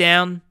write it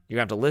down. You're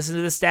going to have to listen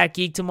to the Stat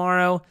Geek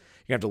tomorrow.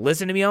 You're going to have to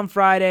listen to me on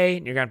Friday.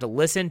 And you're going to have to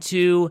listen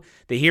to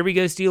the Here We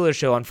Go Steelers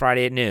show on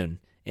Friday at noon.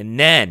 And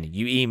then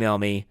you email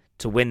me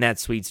to win that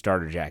sweet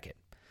starter jacket.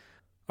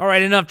 All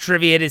right, enough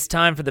trivia. It is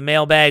time for the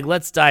mailbag.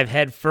 Let's dive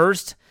head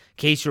first. In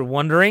case you're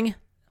wondering,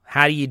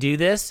 how do you do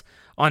this?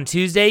 On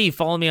Tuesday, you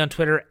follow me on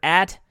Twitter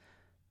at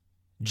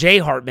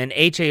jhartman,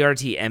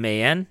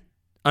 HARTMAN,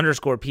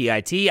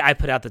 _PIT. I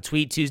put out the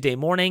tweet Tuesday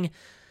morning.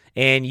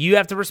 And you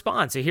have to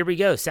respond. So here we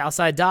go.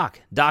 Southside Doc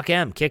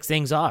M kicks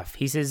things off.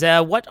 He says,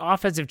 what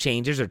offensive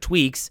changes or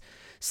tweaks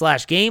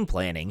 / game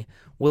planning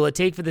will it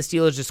take for the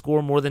Steelers to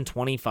score more than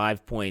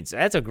 25 points?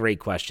 That's a great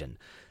question.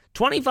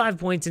 25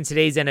 points in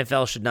today's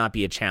NFL should not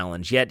be a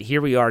challenge, yet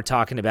here we are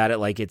talking about it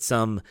like it's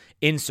some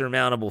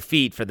insurmountable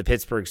feat for the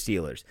Pittsburgh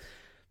Steelers.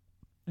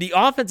 The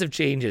offensive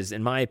changes,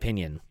 in my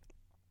opinion,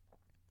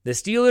 the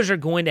Steelers are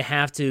going to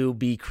have to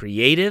be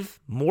creative,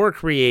 more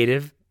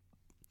creative,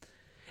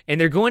 and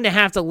they're going to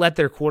have to let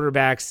their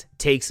quarterbacks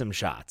take some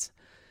shots.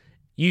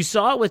 You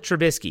saw it with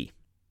Trubisky.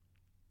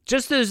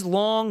 Just those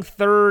long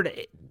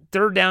third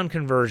down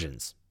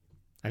conversions.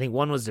 I think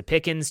one was to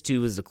Pickens,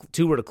 two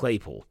were to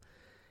Claypool.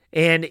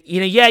 And,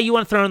 you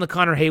want to throw in the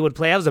Connor Haywood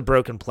play. That was a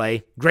broken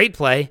play. Great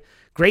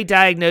Great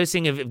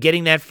diagnosing of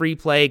getting that free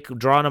play,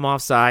 drawing them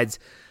off sides.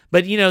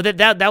 But,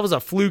 that was a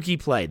fluky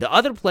play. The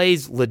other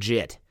play's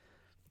legit.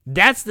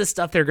 That's the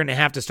stuff they're going to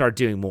have to start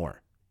doing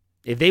more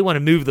if they want to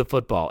move the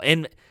football.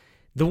 And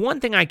the one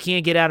thing I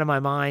can't get out of my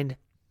mind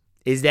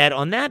is that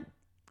on that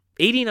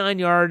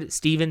 89-yard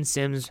Steven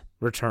Sims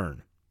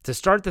return to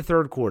start the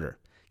third quarter,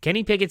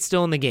 Kenny Pickett's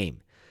still in the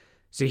game.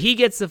 So he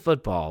gets the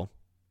football,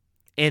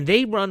 and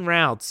they run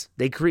routes.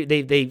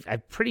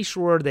 I'm pretty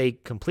sure they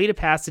complete a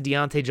pass to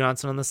Deontay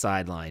Johnson on the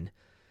sideline,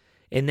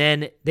 and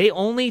then they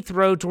only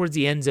throw towards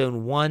the end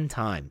zone one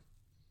time.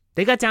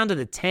 They got down to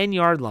the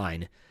 10-yard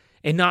line,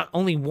 and not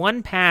only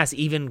one pass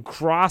even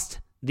crossed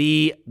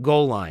the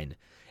goal line.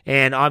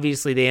 And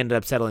obviously they ended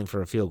up settling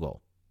for a field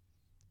goal.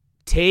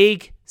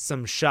 Take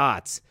some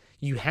shots.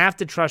 You have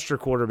to trust your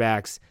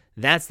quarterbacks.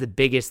 That's the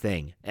biggest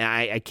thing.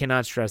 I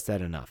cannot stress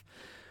that enough.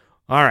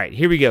 All right,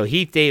 here we go.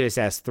 Heath Davis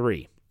asked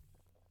 3.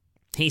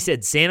 He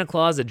said Santa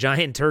Claus, a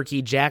giant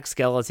turkey, Jack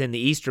Skeleton, the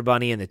Easter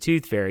Bunny, and the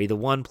Tooth Fairy, the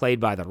one played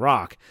by The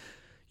Rock.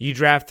 You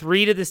draft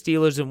 3 to the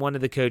Steelers and 1 to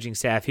the coaching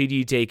staff. Who do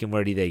you take and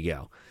where do they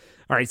go?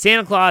 All right,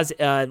 Santa Claus,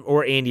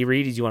 or Andy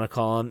Reid, as you want to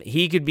call him,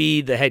 he could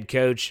be the head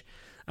coach.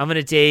 I'm going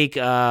to take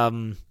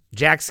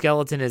Jack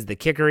Skeleton as the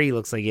kicker. He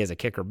looks like he has a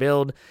kicker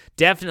build.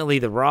 Definitely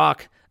The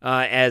Rock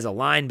as a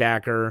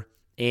linebacker.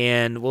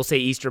 And we'll say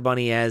Easter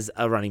Bunny as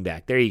a running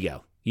back. There you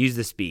go. Use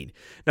the speed.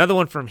 Another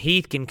one from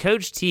Heath. Can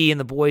Coach T and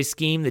the boys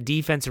scheme the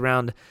defense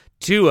around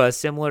Tua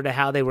similar to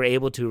how they were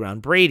able to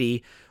around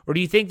Brady? Or do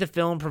you think the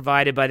film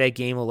provided by that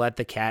game will let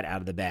the cat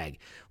out of the bag?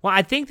 Well,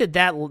 I think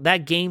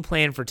that game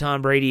plan for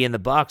Tom Brady and the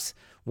Bucs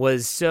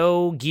was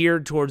so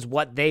geared towards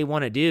what they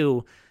want to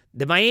do.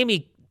 The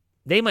Miami,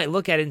 they might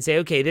look at it and say,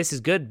 okay, this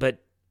is good,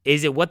 but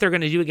is it what they're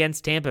going to do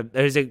against Tampa?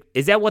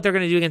 Is that what they're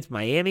going to do against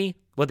Miami?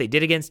 What they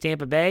did against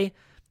Tampa Bay?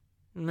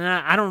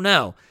 Nah, I don't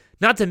know.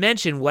 Not to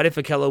mention, what if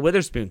Ahkello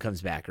Witherspoon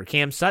comes back, or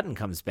Cam Sutton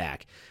comes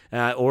back,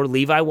 or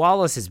Levi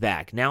Wallace is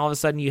back? Now all of a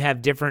sudden you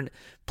have different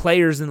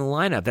players in the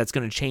lineup. That's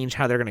going to change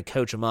how they're going to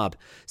coach them up.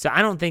 So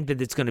I don't think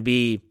that it's going to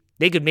be,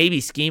 they could maybe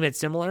scheme it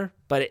similar,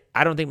 but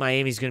I don't think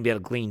Miami's going to be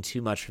able to glean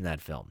too much from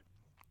that film.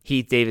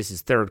 Heath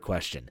Davis's third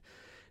question.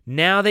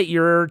 Now that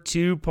your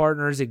 2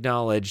 partners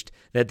acknowledged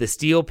that the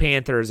Steel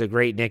Panther is a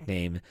great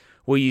nickname,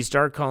 will you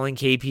start calling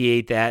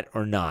KP8 that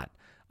or not?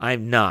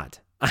 I'm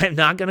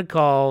not going to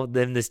call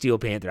them the Steel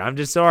Panther. I'm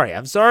just sorry.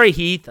 I'm sorry,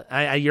 Heath.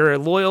 You're a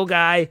loyal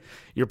guy.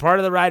 You're part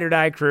of the Ride or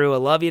Die crew. I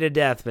love you to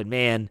death, but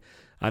man,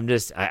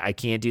 I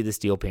can't do the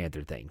Steel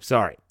Panther thing.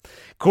 Sorry.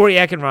 Corey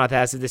Eckenroth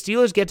asked, if the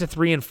Steelers get to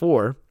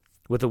 3-4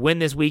 with a win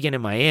this weekend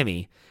in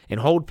Miami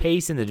and hold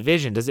pace in the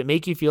division, does it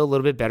make you feel a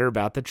little bit better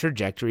about the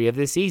trajectory of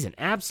this season?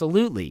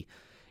 Absolutely.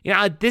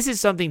 This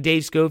is something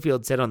Dave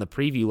Schofield said on the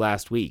preview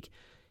last week.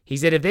 He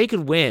said if they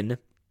could win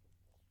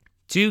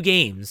 2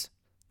 games,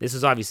 this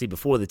was obviously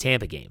before the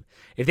Tampa game.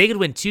 If they could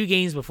win 2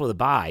 games before the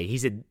bye, he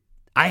said,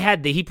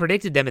 he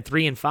predicted them at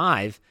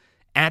 3-5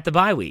 at the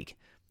bye week.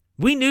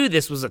 We knew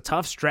this was a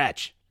tough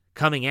stretch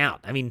coming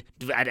out. I mean,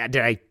 did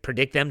I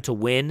predict them to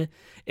win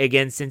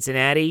against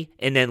Cincinnati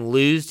and then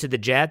lose to the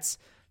Jets?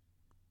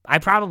 I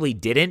probably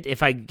didn't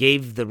if I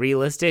gave the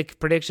realistic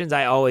predictions.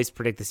 I always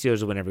predict the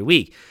Steelers will win every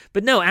week.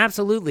 But no,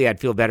 absolutely I'd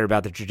feel better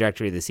about the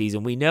trajectory of the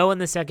season. We know in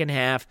the second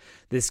half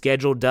the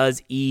schedule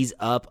does ease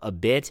up a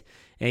bit.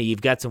 And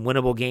you've got some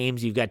winnable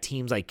games. You've got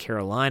teams like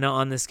Carolina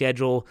on the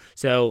schedule.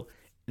 So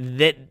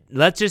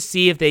let's just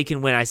see if they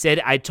can win.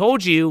 I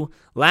told you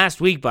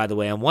last week, by the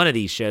way, on one of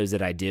these shows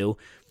that I do,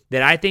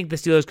 that I think the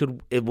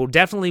Steelers will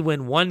definitely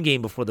win 1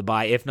 game before the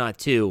bye, if not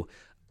 2.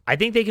 I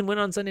think they can win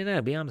on Sunday night,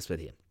 I'll be honest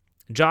with you.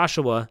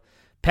 Joshua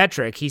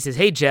Petrick, he says,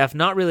 hey, Jeff,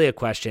 not really a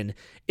question.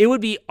 It would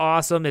be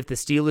awesome if the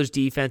Steelers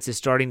defense is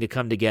starting to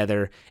come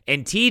together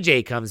and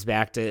TJ comes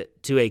back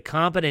to a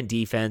competent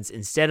defense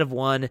instead of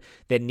one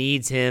that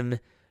needs him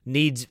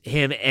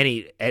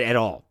at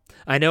all.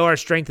 I know our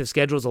strength of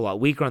schedule is a lot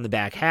weaker on the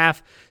back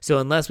half, so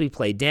unless we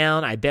play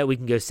down, I bet we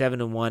can go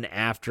 7-1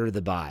 after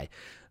the bye.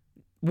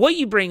 What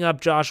you bring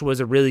up, Joshua, is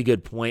a really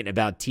good point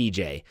about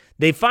TJ.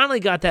 They finally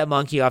got that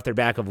monkey off their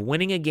back of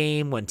winning a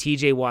game when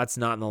TJ Watt's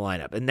not in the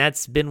lineup, and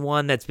that's been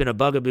a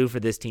bugaboo for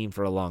this team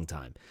for a long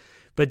time.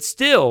 But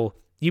still,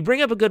 you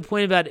bring up a good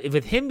point about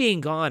with him being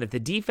gone, if the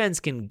defense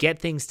can get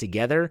things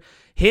together,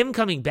 him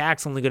coming back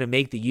is only going to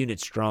make the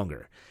unit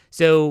stronger.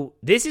 So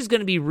this is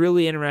going to be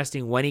really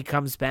interesting when he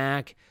comes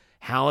back,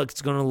 how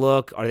it's going to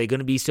look. Are they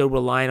going to be so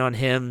reliant on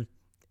him?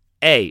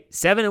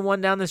 7-1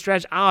 down the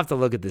stretch. I'll have to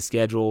look at the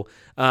schedule,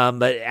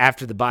 but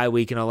after the bye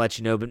week, and I'll let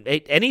you know. But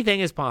anything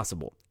is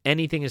possible.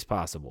 Anything is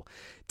possible.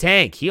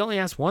 Tank, he only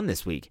asked 1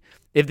 this week.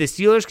 If the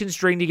Steelers can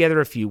string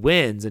together a few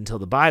wins until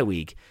the bye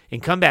week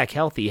and come back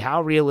healthy,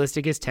 how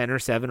realistic is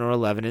 10-7 or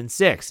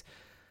 11-6?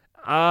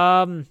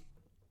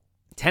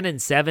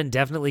 10-7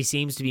 definitely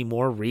seems to be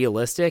more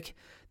realistic.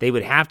 They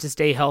would have to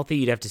stay healthy.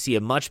 You'd have to see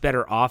a much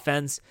better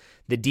offense.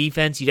 The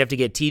defense, you'd have to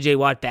get TJ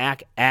Watt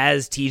back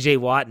as TJ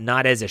Watt,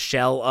 not as a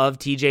shell of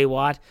TJ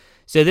Watt.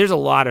 So there's a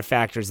lot of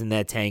factors in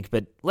that tank,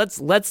 but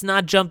let's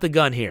not jump the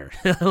gun here.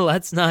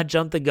 Let's not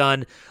jump the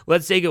gun.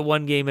 Let's take it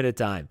one game at a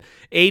time.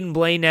 Aiden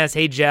Blaine asks,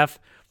 hey, Jeff,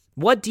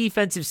 what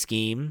defensive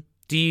scheme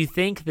do you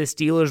think the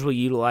Steelers will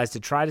utilize to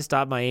try to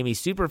stop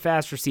Miami's super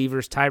fast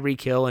receivers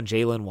Tyreek Hill and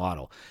Jalen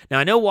Waddle? Now,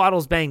 I know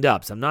Waddle's banged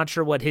up, so I'm not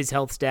sure what his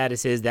health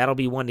status is. That'll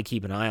be one to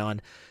keep an eye on.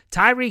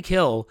 Tyreek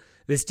Hill,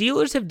 the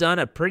Steelers have done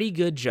a pretty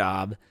good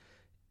job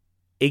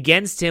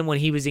against him when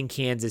he was in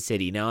Kansas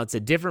City. Now, it's a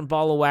different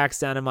ball of wax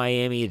down in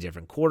Miami, a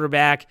different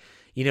quarterback.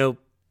 You know,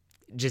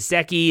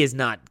 Gesicki is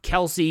not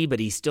Kelsey, but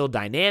he's still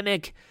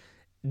dynamic.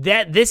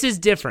 This is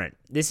different.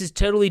 This is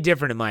totally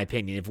different in my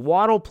opinion. If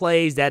Waddle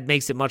plays, that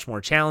makes it much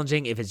more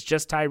challenging. If it's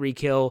just Tyreek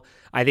Hill,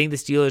 I think the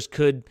Steelers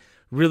could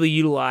really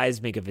utilize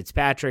Minkah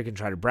Fitzpatrick and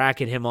try to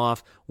bracket him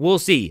off. We'll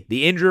see.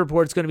 The injury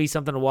report's going to be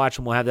something to watch,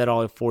 and we'll have that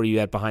all for you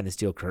at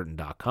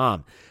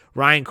BehindTheSteelCurtain.com.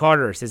 Ryan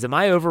Carter says, am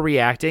I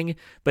overreacting?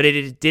 But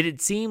did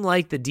it seem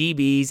like the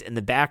DBs and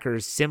the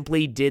backers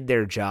simply did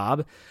their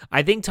job?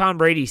 I think Tom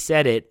Brady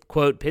said it,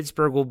 quote,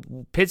 Pittsburgh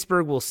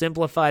will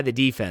simplify the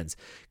defense.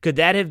 Could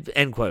that have,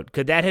 end quote,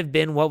 could that have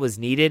been what was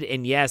needed?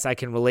 And yes, I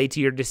can relate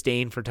to your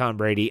disdain for Tom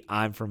Brady.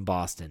 I'm from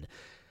Boston.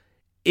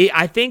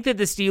 I think that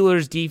the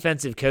Steelers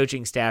defensive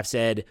coaching staff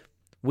said,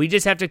 we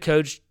just have to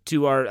coach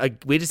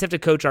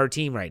our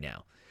team right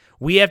now.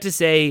 We have to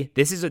say,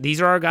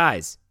 these are our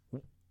guys.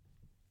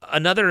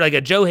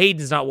 A Joe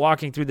Hayden's not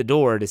walking through the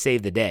door to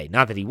save the day.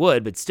 Not that he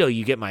would, but still,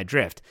 you get my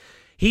drift.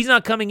 He's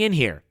not coming in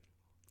here.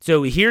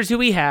 So here's who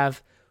we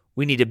have.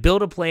 We need to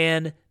build a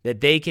plan that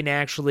they can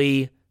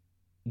actually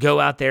go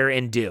out there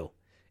and do.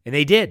 And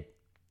they did.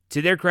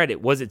 To their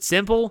credit. Was it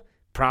simple?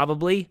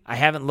 Probably. I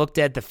haven't looked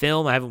at the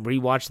film. I haven't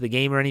rewatched the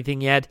game or anything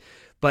yet.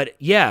 But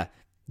yeah,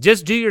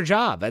 just do your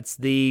job. That's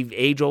the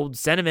age-old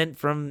sentiment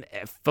from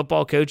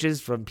football coaches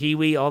from Pee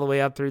Wee all the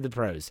way up through the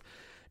pros.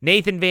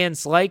 Nathan Van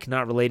Slyke,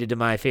 not related to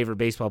my favorite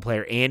baseball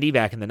player Andy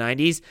back in the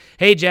 90s.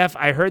 Hey, Jeff,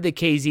 I heard that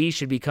KZ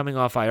should be coming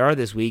off IR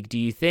this week. Do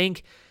you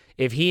think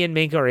if he and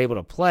Minkah are able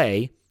to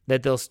play,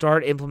 that they'll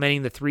start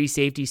implementing the 3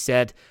 safety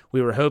set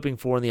we were hoping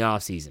for in the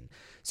offseason?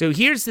 So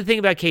here's the thing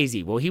about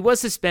KZ. Well, he was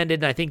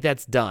suspended, and I think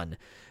that's done.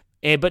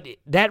 But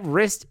that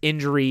wrist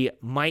injury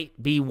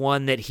might be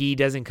one that he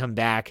doesn't come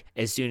back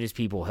as soon as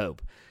people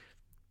hope.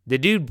 The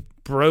dude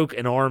broke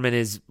an arm in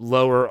his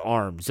lower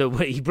arm. So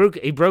he broke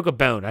a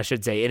bone, I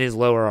should say, in his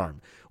lower arm.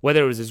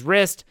 Whether it was his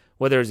wrist,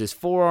 whether it was his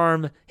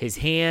forearm, his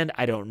hand,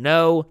 I don't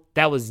know.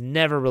 That was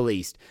never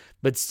released.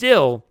 But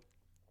still,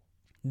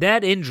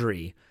 that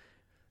injury,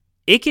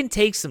 it can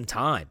take some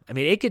time. I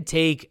mean, it could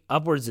take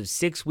upwards of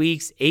 6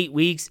 weeks, 8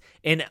 weeks.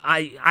 And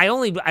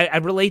I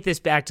relate this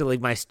back to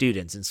like my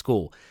students in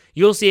school.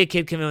 You'll see a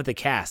kid come in with a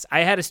cast. I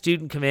had a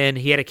student come in,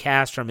 he had a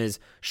cast from his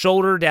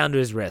shoulder down to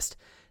his wrist.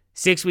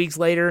 6 weeks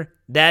later,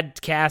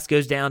 that cast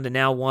goes down to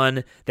now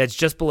one that's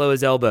just below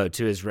his elbow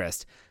to his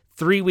wrist.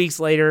 3 weeks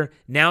later,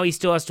 now he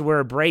still has to wear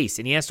a brace,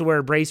 and he has to wear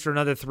a brace for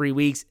another 3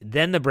 weeks.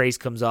 Then the brace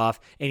comes off,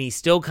 and he's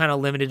still kind of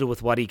limited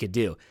with what he could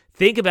do.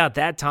 Think about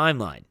that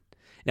timeline.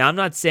 Now, I'm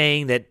not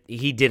saying that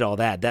he did all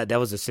that. That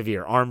was a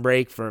severe arm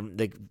break from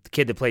the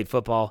kid that played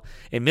football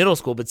in middle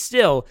school, but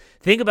still,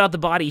 think about the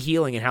body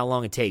healing and how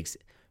long it takes.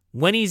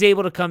 When he's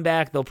able to come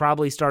back, they'll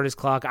probably start his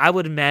clock. I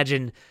would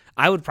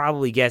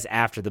probably guess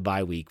after the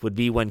bye week would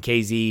be when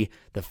KZ,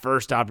 the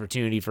first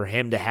opportunity for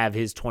him to have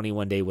his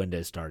 21-day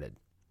window started.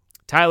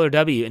 Tyler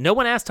W. And no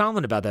one asked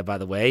Tomlin about that, by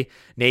the way.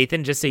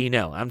 Nathan, just so you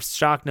know. I'm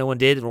shocked no one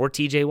did, or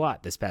TJ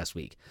Watt this past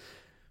week.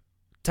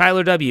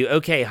 Tyler W.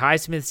 Okay,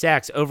 Highsmith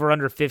sacks over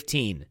under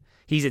 15.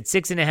 He's at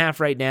 6.5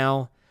 right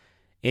now.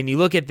 And you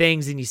look at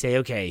things and you say,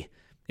 okay,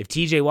 if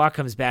TJ Watt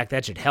comes back,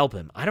 that should help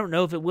him. I don't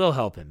know if it will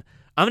help him.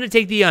 I'm going to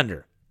take the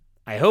under.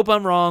 I hope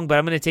I'm wrong, but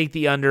I'm going to take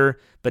the under,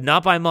 but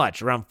not by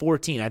much, around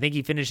 14. I think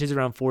he finishes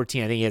around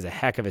 14. I think he has a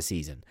heck of a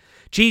season.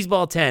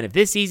 Cheeseball 10, if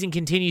this season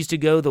continues to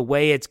go the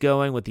way it's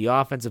going with the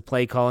offensive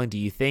play calling, do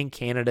you think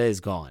Canada is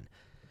gone?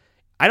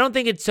 I don't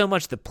think it's so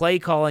much the play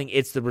calling,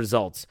 it's the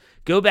results.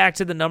 Go back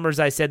to the numbers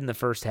I said in the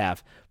first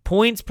half.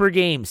 Points per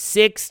game,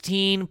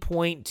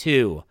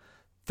 16.2,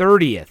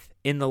 30th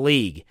in the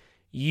league.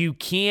 You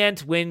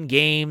can't win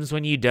games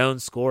when you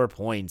don't score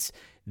points.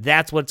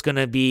 That's what's going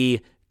to be.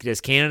 Does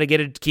Canada get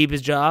to keep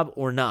his job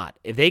or not?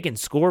 If they can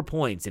score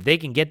points, if they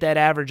can get that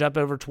average up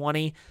over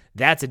 20,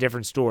 that's a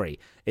different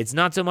story. It's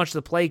not so much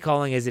the play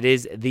calling as it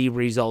is the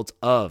results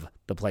of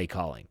the play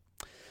calling.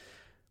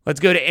 Let's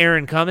go to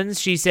Erin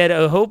Cummins. She said,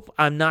 I hope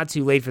I'm not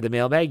too late for the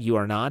mailbag. You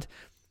are not.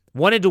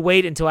 Wanted to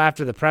wait until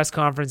after the press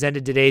conference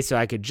ended today so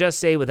I could just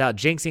say without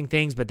jinxing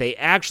things, but they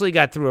actually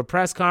got through a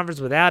press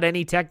conference without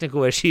any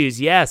technical issues.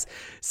 Yes,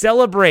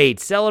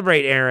 celebrate,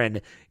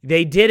 Erin.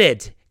 They did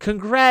it.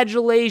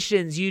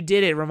 Congratulations, you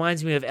did it.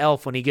 Reminds me of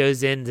Elf when he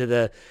goes into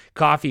the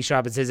coffee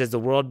shop and says it's the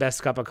world's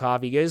best cup of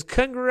coffee. He goes,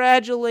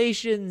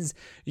 congratulations,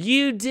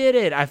 you did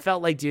it. I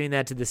felt like doing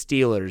that to the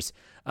Steelers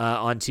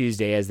on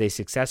Tuesday as they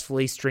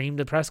successfully streamed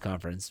the press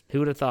conference. Who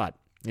would have thought?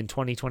 in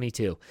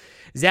 2022.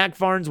 Zach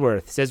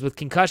Farnsworth says, with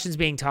concussions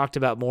being talked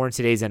about more in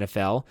today's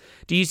NFL,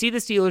 do you see the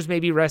Steelers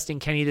maybe resting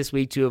Kenny this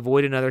week to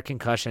avoid another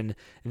concussion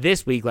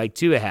this week like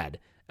Tua had?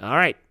 All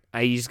right.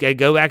 I just got to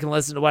go back and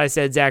listen to what I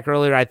said, Zach,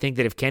 earlier. I think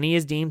that if Kenny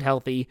is deemed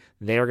healthy,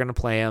 they are going to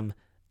play him.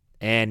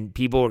 And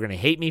people are going to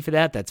hate me for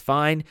that. That's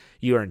fine.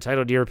 You are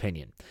entitled to your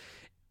opinion.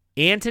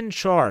 Anton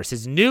Char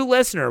says, new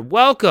listener,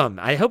 welcome.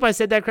 I hope I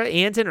said that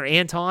correctly. Anton or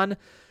Anton,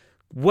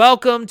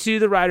 welcome to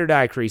the Ride or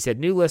Die Crew. He said,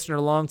 new listener,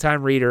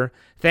 long-time reader.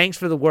 Thanks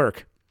for the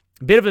work.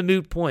 Bit of a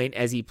moot point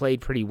as he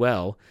played pretty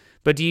well.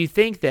 But do you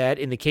think that,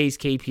 in the case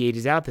KP8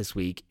 is out this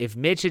week, if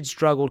Mitch had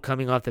struggled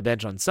coming off the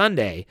bench on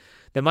Sunday,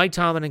 that Mike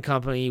Tomlin and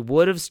company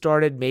would have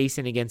started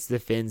Mason against the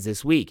Finns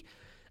this week?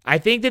 I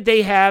think that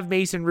they have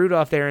Mason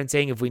Rudolph there and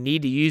saying if we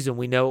need to use him,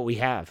 we know what we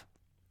have.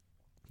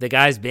 The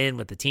guy's been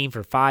with the team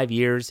for 5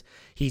 years.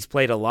 He's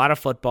played a lot of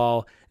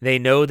football. They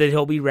know that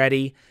he'll be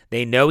ready.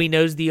 They know he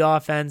knows the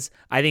offense.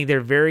 I think they're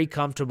very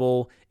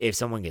comfortable if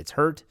someone gets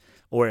hurt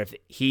or if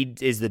he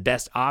is the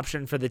best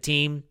option for the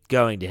team,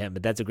 going to him.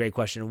 But that's a great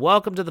question.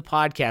 Welcome to the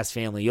podcast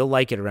family. You'll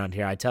like it around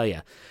here, I tell you.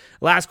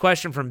 Last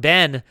question from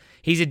Ben.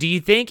 He said, do you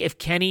think if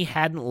Kenny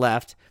hadn't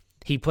left,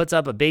 he puts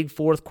up a big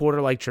fourth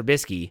quarter like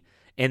Trubisky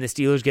and the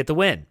Steelers get the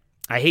win?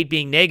 I hate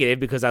being negative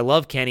because I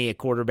love Kenny at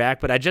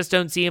quarterback, but I just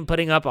don't see him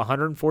putting up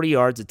 140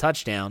 yards, a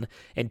touchdown,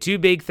 and 2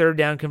 big third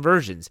down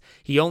conversions.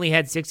 He only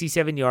had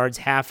 67 yards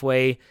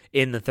halfway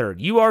in the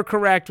third. You are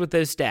correct with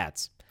those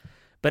stats.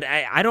 But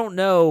I don't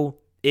know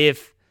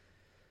if,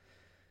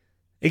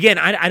 again,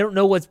 I don't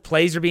know what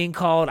plays are being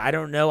called. I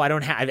don't know. I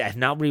have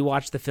not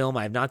rewatched the film.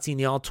 I have not seen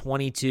the all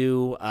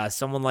 22.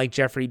 Someone like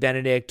Jeffrey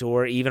Benedict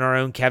or even our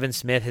own Kevin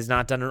Smith has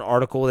not done an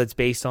article that's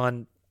based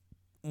on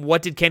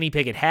what did Kenny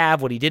Pickett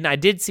have, what he didn't. I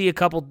did see a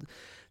couple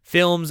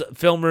film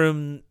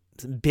room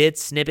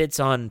snippets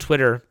on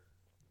Twitter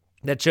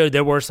that showed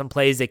there were some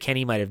plays that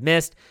Kenny might have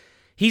missed.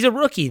 He's a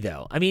rookie,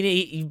 though. I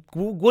mean,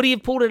 would he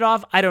have pulled it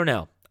off? I don't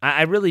know.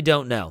 I really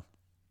don't know.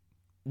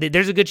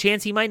 There's a good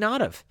chance he might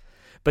not have.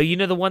 But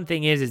the one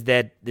thing is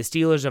that the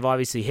Steelers have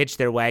obviously hitched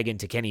their wagon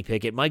to Kenny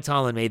Pickett. Mike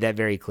Tomlin made that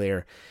very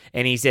clear,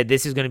 and he said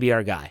this is going to be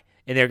our guy.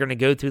 And they're going to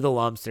go through the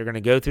lumps. They're going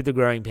to go through the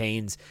growing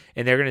pains.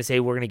 And they're going to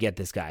say, we're going to get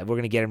this guy. We're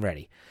going to get him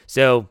ready.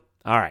 So,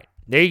 all right.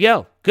 There you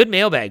go. Good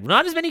mailbag.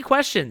 Not as many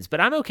questions, but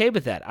I'm okay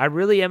with that. I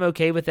really am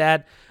okay with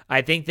that.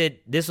 I think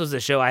that this was a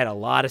show I had a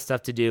lot of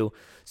stuff to do.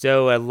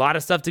 So, a lot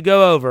of stuff to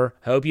go over.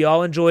 Hope you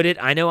all enjoyed it.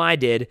 I know I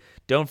did.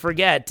 Don't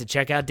forget to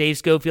check out Dave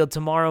Schofield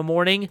tomorrow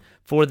morning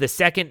for the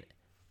second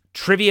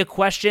trivia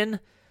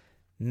question.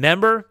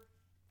 Remember?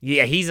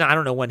 Yeah, I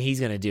don't know when he's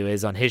going to do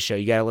his on his show.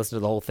 You got to listen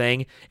to the whole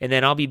thing. And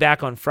then I'll be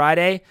back on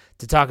Friday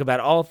to talk about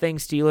all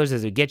things Steelers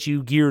as we get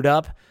you geared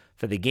up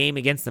for the game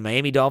against the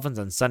Miami Dolphins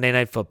on Sunday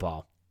Night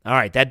Football. All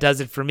right, that does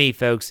it for me,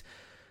 folks.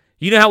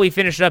 You know how we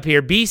finish it up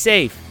here. Be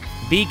safe,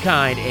 be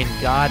kind, and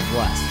God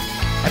bless.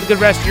 Have a good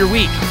rest of your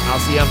week. I'll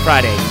see you on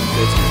Friday.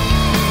 Good.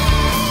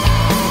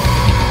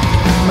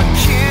 My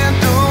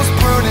candle's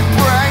burning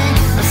bright.